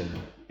 provision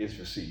is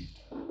received,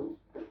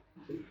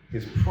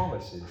 his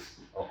promises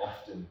are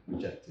often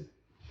rejected.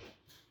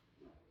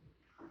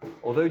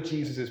 Although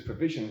Jesus'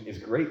 provision is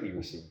greatly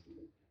received,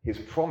 his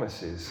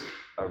promises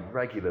are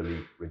regularly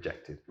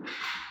rejected.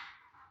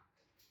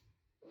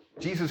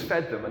 Jesus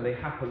fed them and they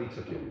happily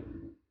took it.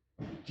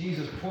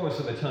 Jesus promised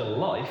them eternal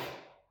life,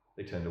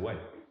 they turned away.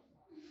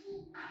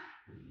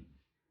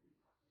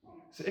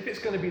 So if it's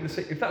going to be the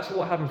same, if that's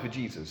what happens with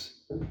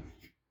Jesus,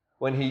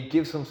 when he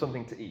gives them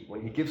something to eat,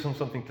 when he gives them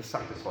something to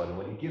satisfy them,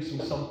 when he gives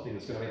them something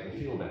that's going to make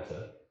them feel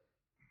better,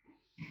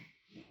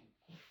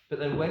 but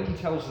then when he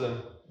tells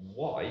them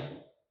why,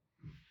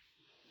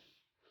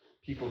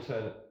 people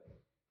turn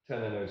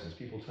their noses,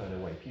 people turn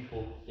away,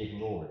 people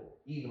ignore it.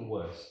 Even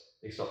worse,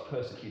 they start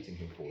persecuting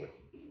him for it.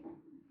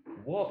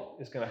 What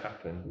is going to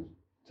happen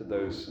to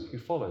those who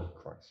follow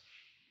Christ?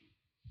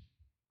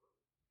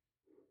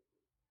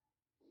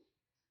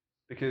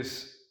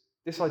 Because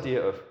this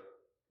idea of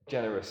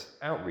generous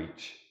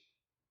outreach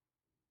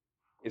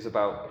is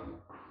about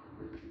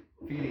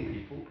feeding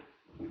people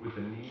with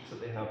the needs that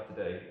they have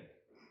today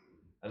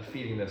and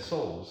feeding their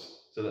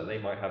souls so that they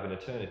might have an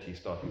eternity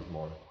starting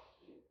tomorrow.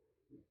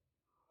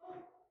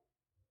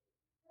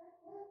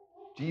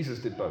 Jesus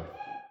did both.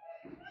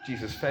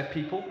 Jesus fed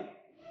people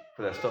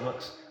for their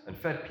stomachs and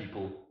fed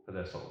people for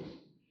their souls.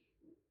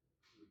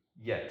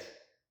 Yet,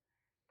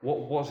 what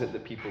was it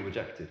that people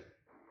rejected?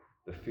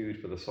 The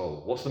food for the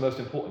soul. What's the most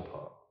important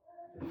part?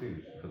 The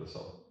food for the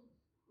soul.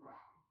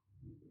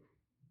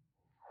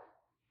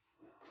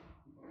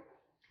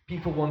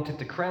 People wanted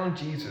to crown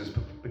Jesus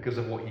because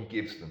of what he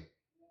gives them.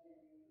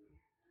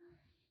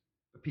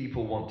 But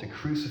people want to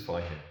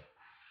crucify him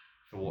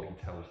for what he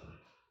tells them.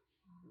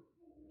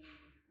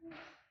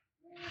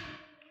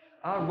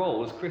 Our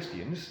role as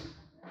Christians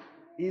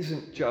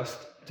isn't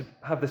just to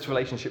have this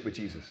relationship with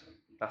Jesus.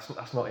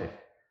 That's not it.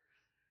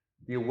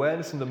 The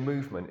awareness and the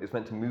movement is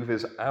meant to move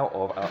us out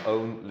of our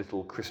own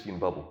little Christian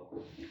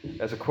bubble.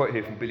 There's a quote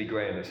here from Billy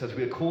Graham that says,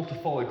 "We are called to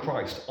follow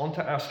Christ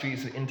onto our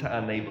streets and into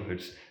our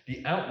neighbourhoods.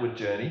 The outward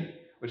journey,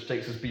 which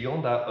takes us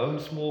beyond our own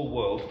small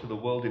world to the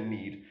world in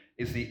need,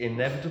 is the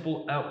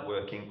inevitable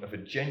outworking of a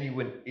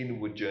genuine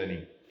inward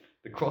journey.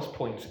 The cross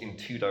points in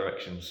two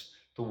directions,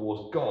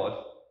 towards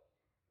God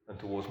and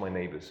towards my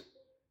neighbours."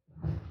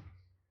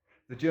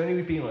 The journey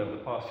we've been on over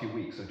the past few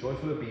weeks of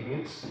joyful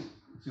obedience,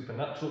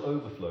 supernatural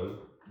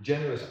overflow,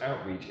 generous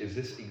outreach is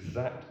this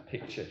exact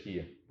picture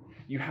here.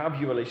 You have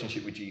your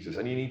relationship with Jesus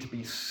and you need to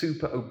be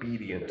super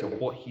obedient to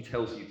what he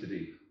tells you to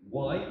do.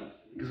 Why?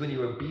 Because when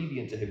you're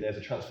obedient to him, there's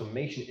a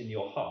transformation in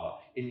your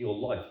heart, in your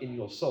life, in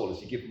your soul,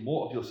 as you give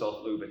more of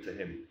yourself over to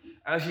him.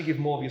 As you give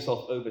more of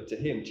yourself over to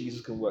him,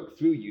 Jesus can work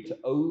through you to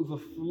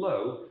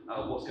overflow out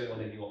of what's going on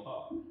in your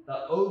heart.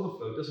 That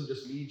overflow doesn't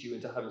just lead you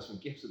into having some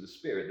gifts of the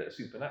Spirit that are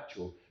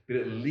supernatural, but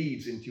it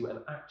leads into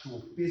an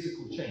actual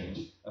physical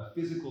change, a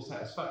physical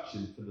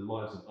satisfaction for the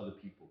lives of other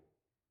people.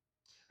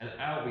 An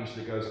outreach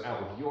that goes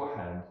out of your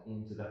hand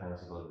into the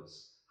hands of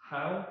others.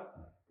 How?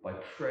 By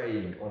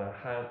praying on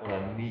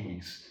our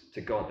knees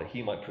to God that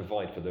he might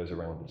provide for those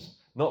around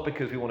us. Not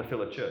because we want to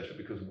fill a church, but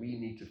because we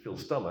need to fill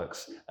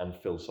stomachs and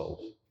fill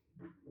souls.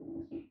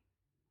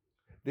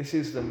 This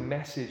is the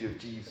message of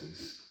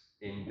Jesus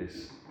in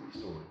this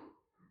story.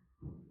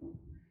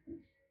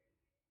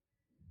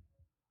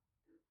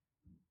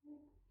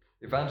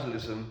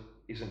 Evangelism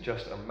isn't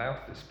just a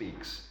mouth that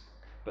speaks,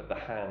 but the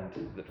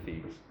hand that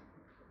feeds.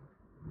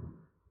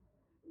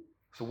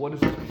 So what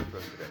does this mean for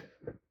us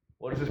today?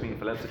 What does this mean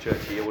for Leominster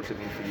Church here? What does it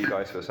mean for you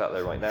guys who are sat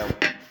there right now?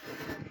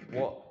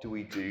 What do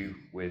we do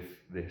with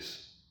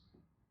this?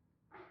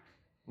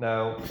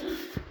 Now,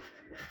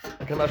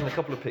 I can imagine a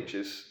couple of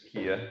pictures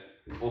here,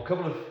 or a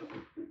couple of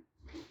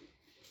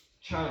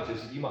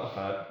challenges that you might have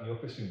had in your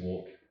Christian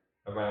walk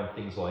around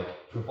things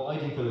like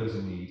providing for those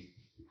in need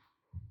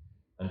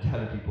and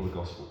telling people the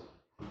gospel.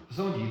 For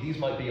some of you, these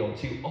might be on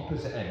two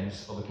opposite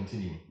ends of a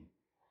continuum.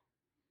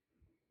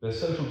 There's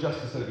social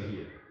justice over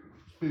here,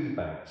 food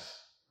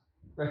banks,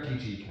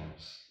 refugee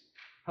camps,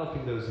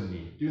 helping those in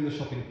need, doing the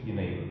shopping for your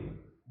neighbour,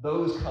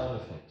 those kind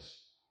of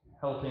things,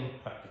 helping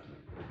practically.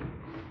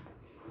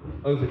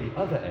 Over the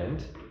other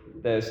end,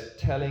 there's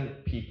telling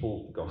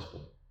people the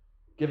gospel,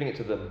 giving it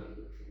to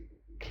them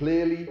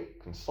clearly,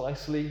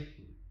 concisely,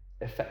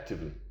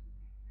 effectively.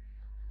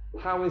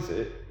 How is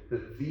it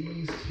that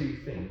these two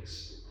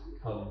things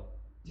come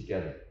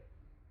together?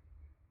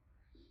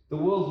 The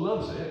world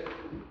loves it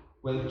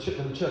when the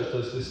church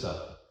does this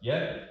stuff.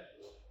 Yeah?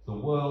 The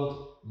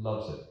world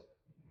loves it.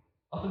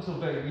 Up until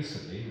very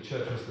recently, the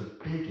church was the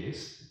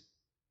biggest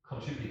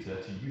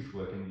contributor to youth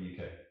work in the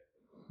UK.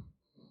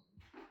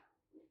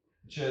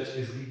 The church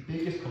is the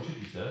biggest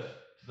contributor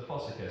to the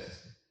foster care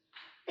system.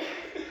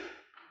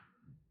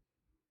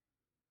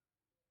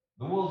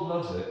 The world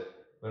loves it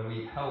when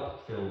we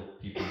help fill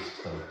people's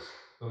stomachs,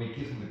 when we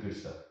give them the good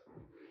stuff.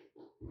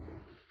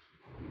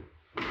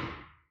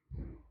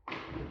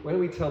 When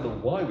we tell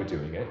them why we're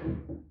doing it,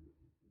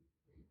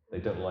 they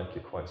don't like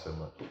it quite so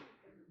much.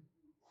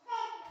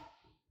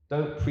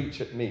 Don't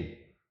preach at me,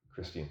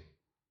 Christian.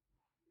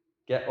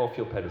 Get off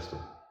your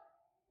pedestal.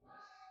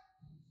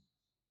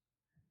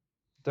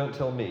 Don't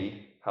tell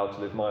me how to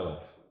live my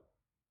life.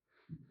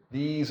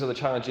 These are the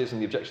challenges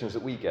and the objections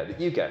that we get, that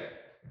you get.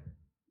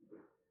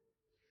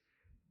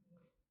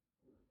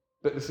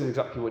 But this is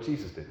exactly what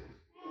Jesus did.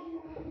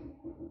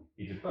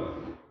 He did both,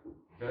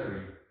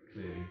 very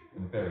clearly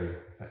and very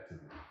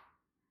effectively.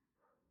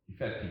 He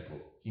fed people,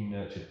 he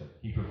nurtured them,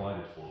 he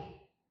provided for them.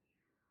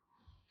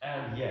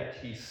 And yet,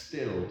 he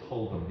still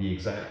told them the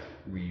exact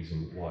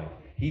reason why.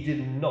 He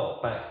did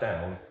not back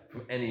down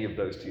from any of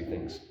those two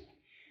things.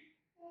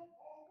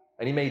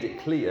 And he made it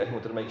clear, he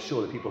wanted to make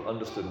sure that people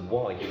understood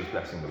why he was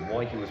blessing them,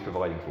 why he was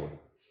providing for them.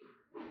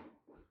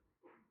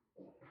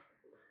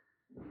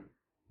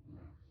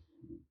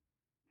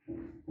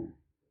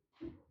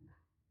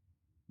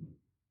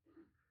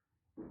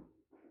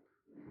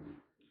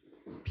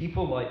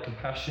 People like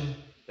compassion,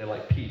 they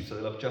like peace, they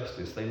love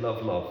justice, they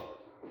love love.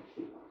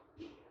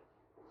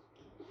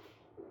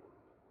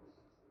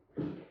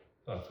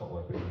 Oh, it's not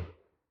working.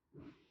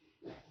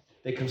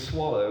 They can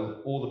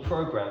swallow all the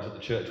programs that the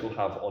church will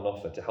have on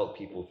offer to help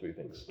people through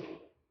things.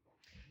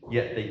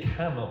 Yet they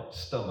cannot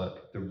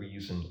stomach the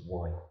reason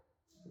why.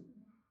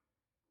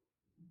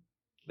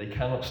 They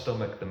cannot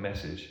stomach the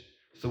message.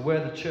 So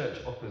where the church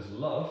offers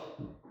love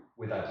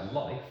without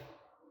life,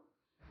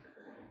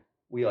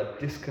 we are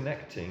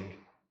disconnecting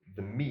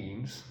the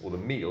means or the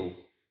meal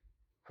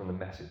from the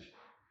message.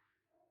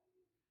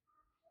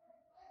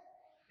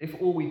 If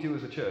all we do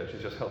as a church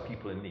is just help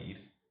people in need,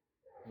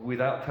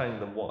 without telling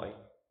them why,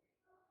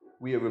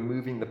 we are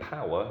removing the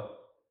power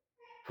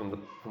from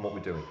what we're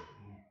doing.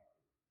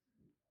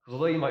 Because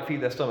although you might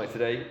feed their stomach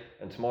today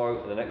and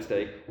tomorrow and the next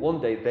day,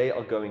 one day they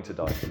are going to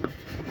die.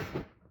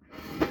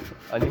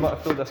 And you might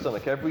have filled their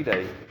stomach every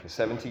day for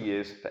 70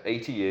 years, for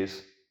 80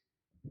 years.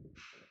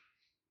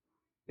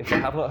 If they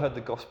have not heard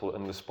the gospel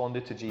and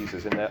responded to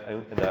Jesus in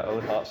their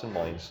own hearts and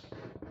minds,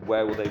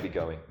 where will they be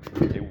going?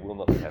 It will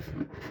not be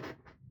heaven.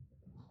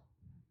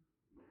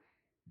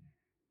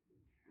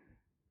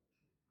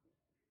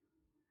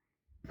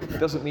 It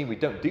doesn't mean we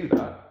don't do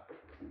that,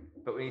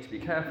 but we need to be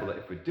careful that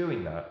if we're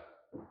doing that,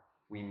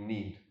 we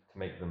need to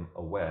make them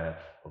aware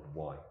of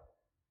why.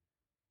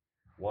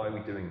 Why are we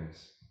doing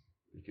this?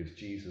 Because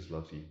Jesus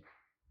loves you.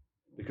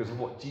 Because of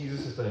what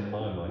Jesus has done in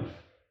my life,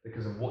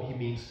 because of what he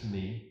means to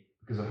me,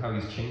 because of how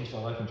he's changed my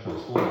life and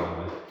transformed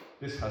my life,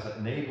 this has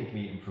enabled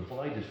me and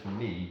provided for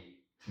me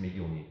to meet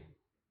your need.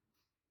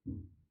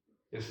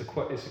 It's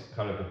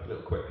kind of a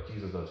little quip.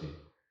 Jesus loves you.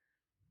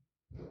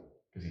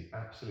 Because he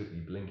absolutely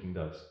blinking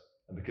does.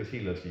 And because he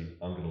loves you,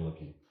 I'm going to love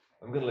you.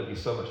 I'm going to love you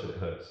so much that it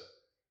hurts.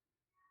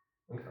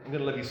 I'm going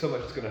to love you so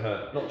much it's going to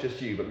hurt, not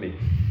just you, but me.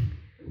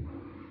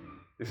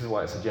 This is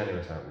why it's a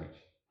generous outreach.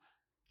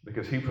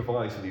 Because who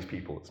provides for these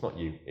people? It's not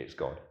you, it's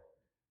God.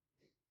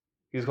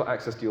 Who's got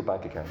access to your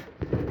bank account?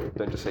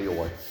 Don't just say your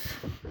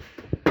wife.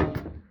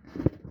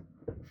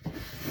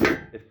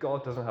 If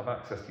God doesn't have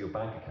access to your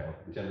bank account,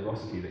 the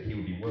generosity that he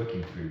would be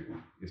working through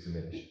is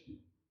diminished.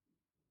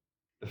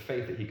 The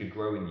faith that he could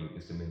grow in you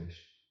is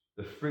diminished.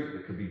 The fruit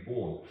that could be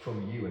born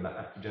from you and that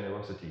act of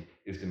generosity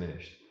is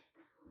diminished.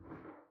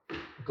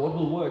 God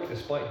will work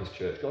despite his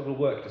church. God will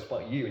work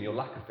despite you and your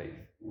lack of faith.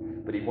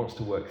 But he wants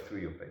to work through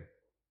your faith.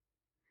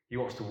 He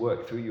wants to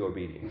work through your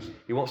obedience.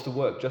 He wants to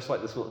work just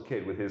like this little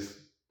kid with his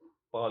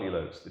barley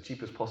loaves, the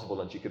cheapest possible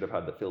lunch he could have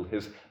had that filled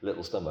his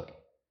little stomach.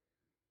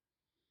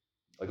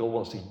 Like God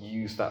wants to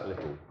use that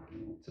little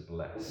to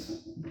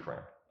bless the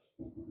crowd.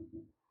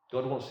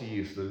 God wants to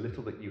use the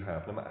little that you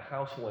have, no matter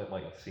how small it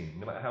might seem,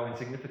 no matter how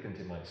insignificant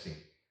it might seem,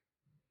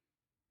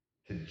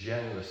 to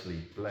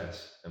generously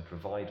bless and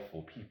provide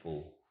for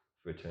people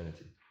for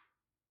eternity.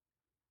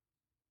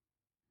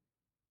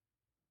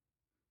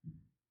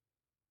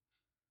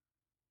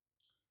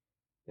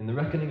 In the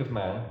reckoning of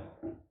man,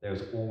 there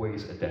is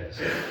always a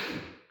deficit.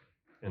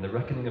 In the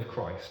reckoning of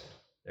Christ,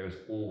 there is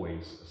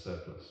always a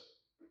surplus.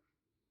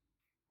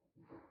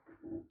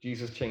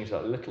 Jesus changed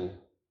that little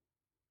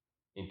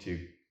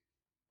into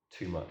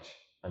too much,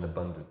 an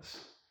abundance,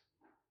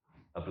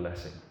 a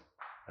blessing,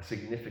 a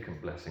significant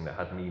blessing that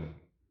had meaning.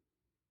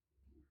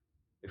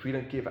 If we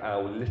don't give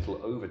our little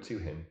over to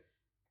him,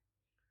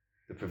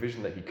 the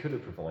provision that he could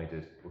have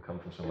provided will come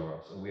from somewhere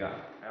else, and we are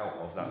out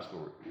of that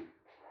story.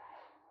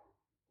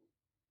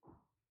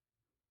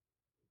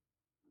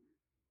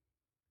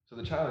 So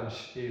the challenge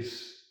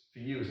is for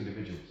you as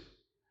individuals.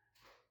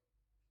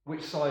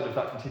 Which side of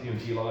that continuum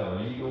do you lie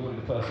on? Are you normally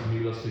the person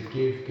who loves to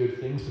give good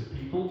things to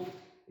people?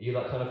 Are you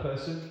that kind of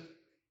person?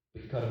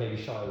 But you kind of maybe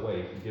shy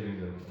away from giving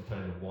them and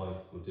telling them why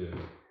you're doing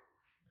it.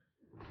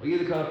 Are you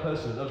the kind of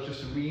person that loves just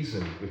to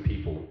reason with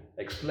people,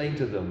 explain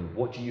to them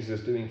what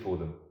Jesus is doing for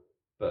them,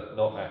 but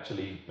not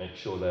actually make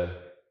sure they're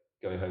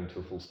going home to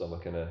a full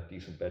stomach and a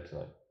decent bed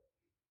tonight?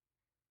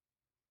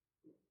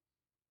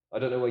 I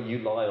don't know where you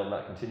lie on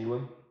that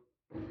continuum,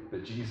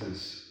 but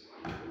Jesus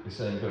is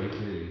saying very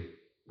clearly,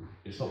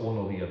 it's not one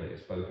or the other,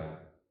 it's both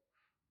out.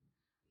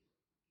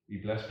 We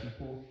bless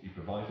people, we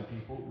provide for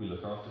people, we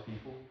look after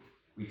people,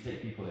 we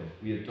take people in,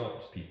 we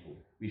adopt people,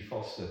 we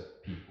foster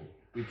people,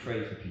 we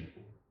pray for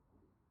people.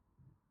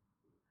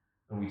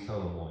 and we tell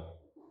them why.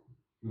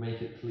 We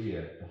make it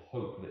clear the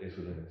hope that is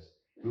within us.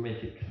 We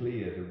make it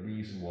clear the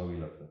reason why we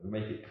love them. We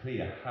make it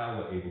clear how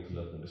we're able to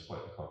love them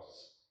despite the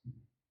costs.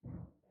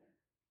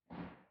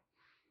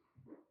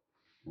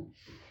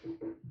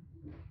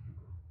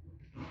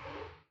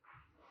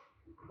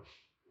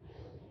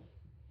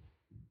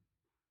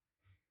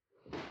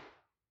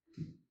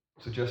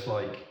 So just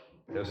like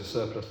there was a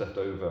surplus left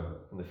over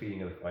from the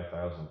feeding of the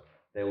 5,000,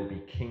 there will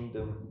be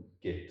kingdom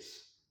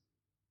gifts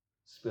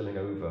spilling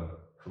over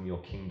from your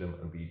kingdom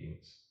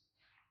obedience.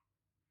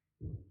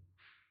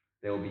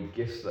 There will be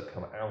gifts that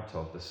come out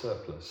of the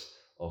surplus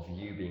of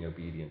you being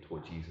obedient to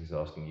what Jesus is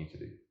asking you to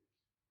do.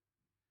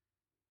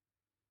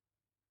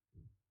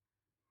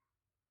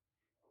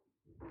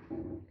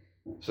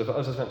 So for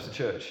us as Leominster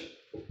Church,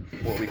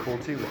 what are we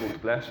called to? We're called to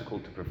bless, we're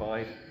called to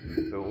provide,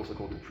 but we're also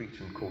called to preach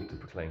and called to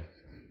proclaim.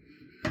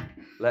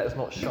 Let us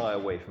not shy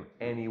away from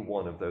any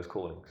one of those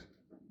callings.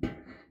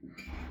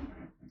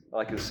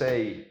 I can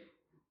say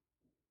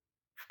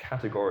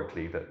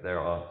categorically that there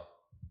are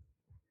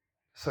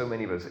so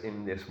many of us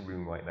in this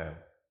room right now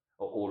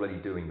are already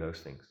doing those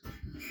things.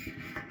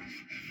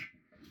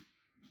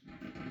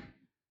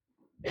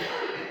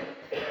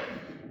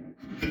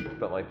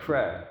 But my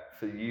prayer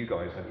for you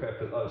guys, my prayer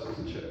for us as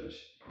a church,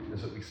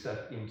 is that we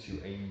step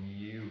into a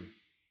new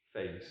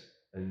phase,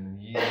 a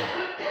new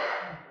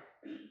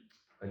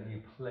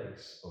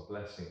place of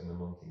blessing and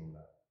anointing in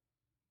that.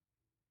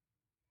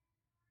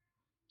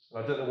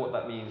 And I don't know what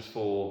that means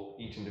for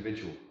each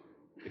individual,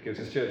 because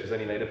this church is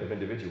only made up of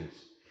individuals.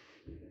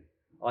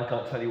 I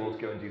can't tell you all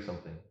to go and do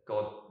something.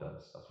 God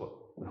does. That's what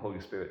the Holy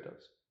Spirit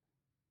does.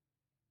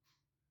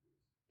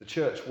 The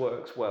church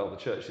works well. The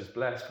church is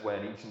blessed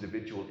when each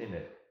individual in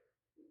it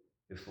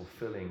is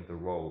fulfilling the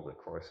role that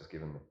Christ has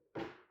given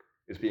them,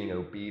 is being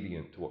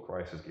obedient to what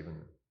Christ has given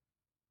them.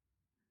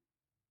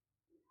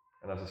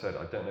 And as I said,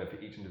 I don't know for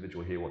each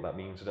individual here what that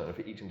means. I don't know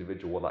for each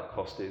individual what that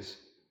cost is.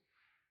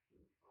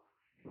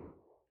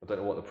 I don't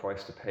know what the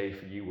price to pay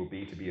for you will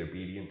be to be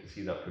obedient, to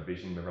see that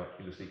provision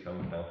miraculously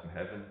come down from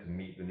heaven, to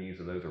meet the needs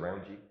of those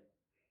around you.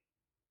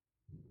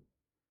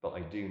 But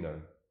I do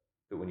know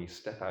that when you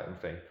step out in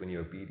faith, when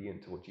you're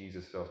obedient to what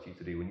Jesus has asked you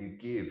to do, when you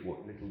give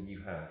what little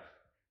you have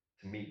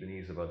to meet the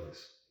needs of others,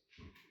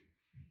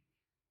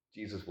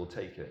 Jesus will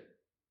take it.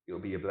 It will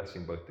be a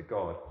blessing both to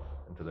God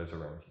and to those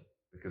around you,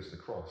 because the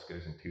cross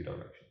goes in two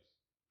directions.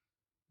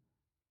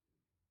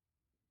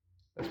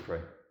 Let's pray.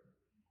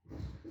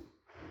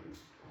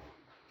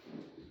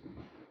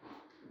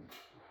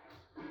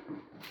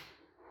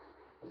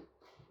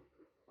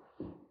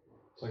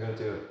 So I'm going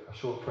to do a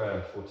short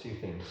prayer for two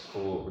things,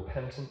 for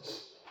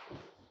repentance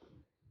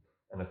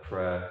and a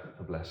prayer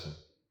for blessing.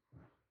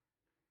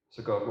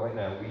 So God, right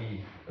now,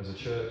 we as a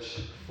church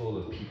full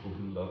of people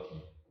who love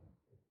you,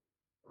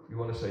 we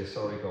want to say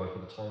sorry, God, for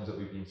the times that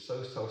we've been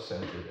so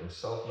self-centered and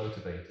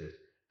self-motivated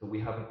that we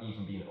haven't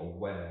even been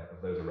aware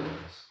of those around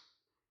us,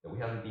 that we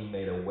haven't been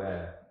made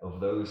aware of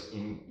those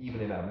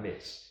even in our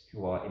midst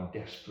who are in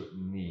desperate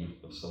need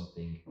of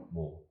something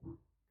more.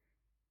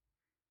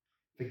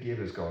 Forgive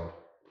us, God,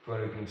 for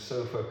having been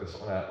so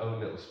focused on our own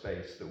little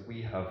space that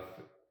we have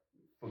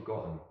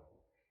forgotten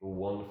the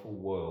wonderful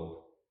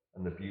world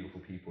and the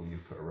beautiful people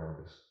you've put around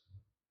us.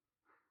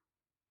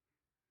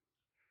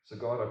 So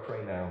God, I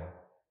pray now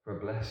for a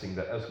blessing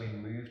that as we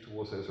move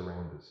towards those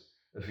around us,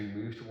 as we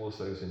move towards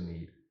those in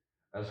need,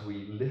 as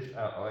we lift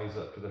our eyes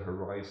up to the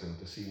horizon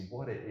to see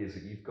what it is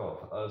that you've got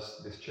for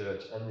us, this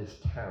church, and this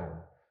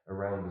town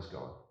around us,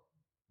 God,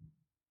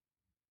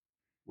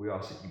 we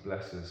ask that you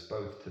bless us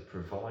both to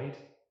provide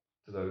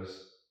to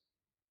those,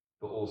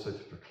 but also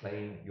to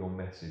proclaim your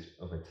message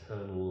of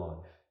eternal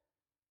life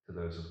to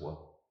those as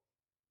well.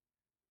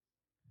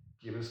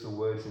 Give us the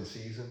words in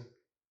season.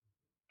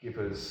 Give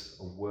us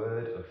a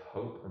word of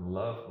hope and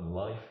love and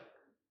life.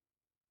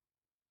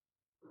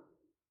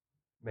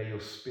 May your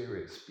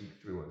Spirit speak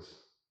through us.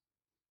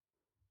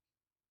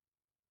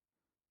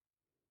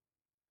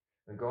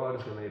 And God,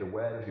 as we're made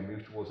aware, as we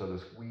move towards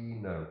others, we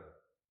know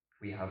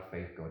we have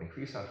faith, God.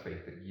 Increase our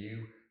faith that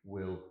you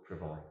will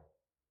provide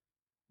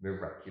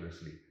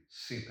miraculously,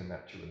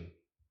 supernaturally.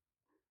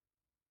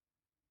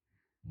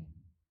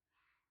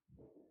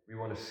 We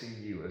want to see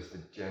you as the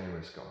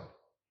generous God.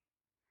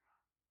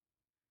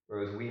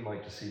 Whereas we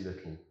might just see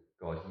little,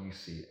 God, you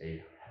see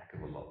a heck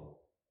of a lot more.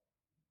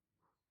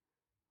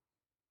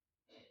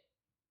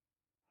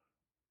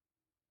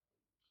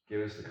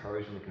 Give us the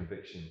courage and the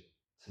conviction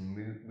to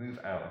move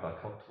out of our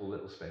comfortable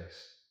little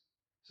space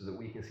so that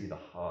we can see the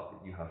heart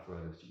that you have for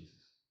others, Jesus.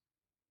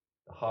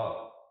 The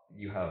heart that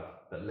you have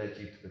that led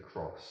you to the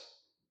cross,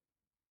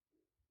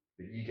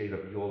 that you gave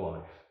up your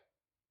life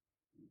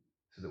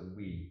so that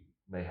we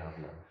may have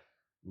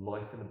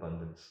life in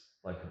abundance,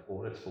 life in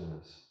all its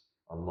fullness,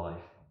 a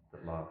life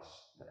that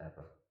lasts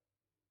forever.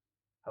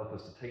 Help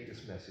us to take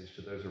this message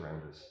to those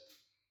around us.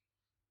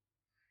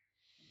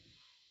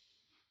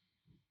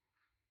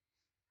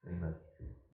 Amen.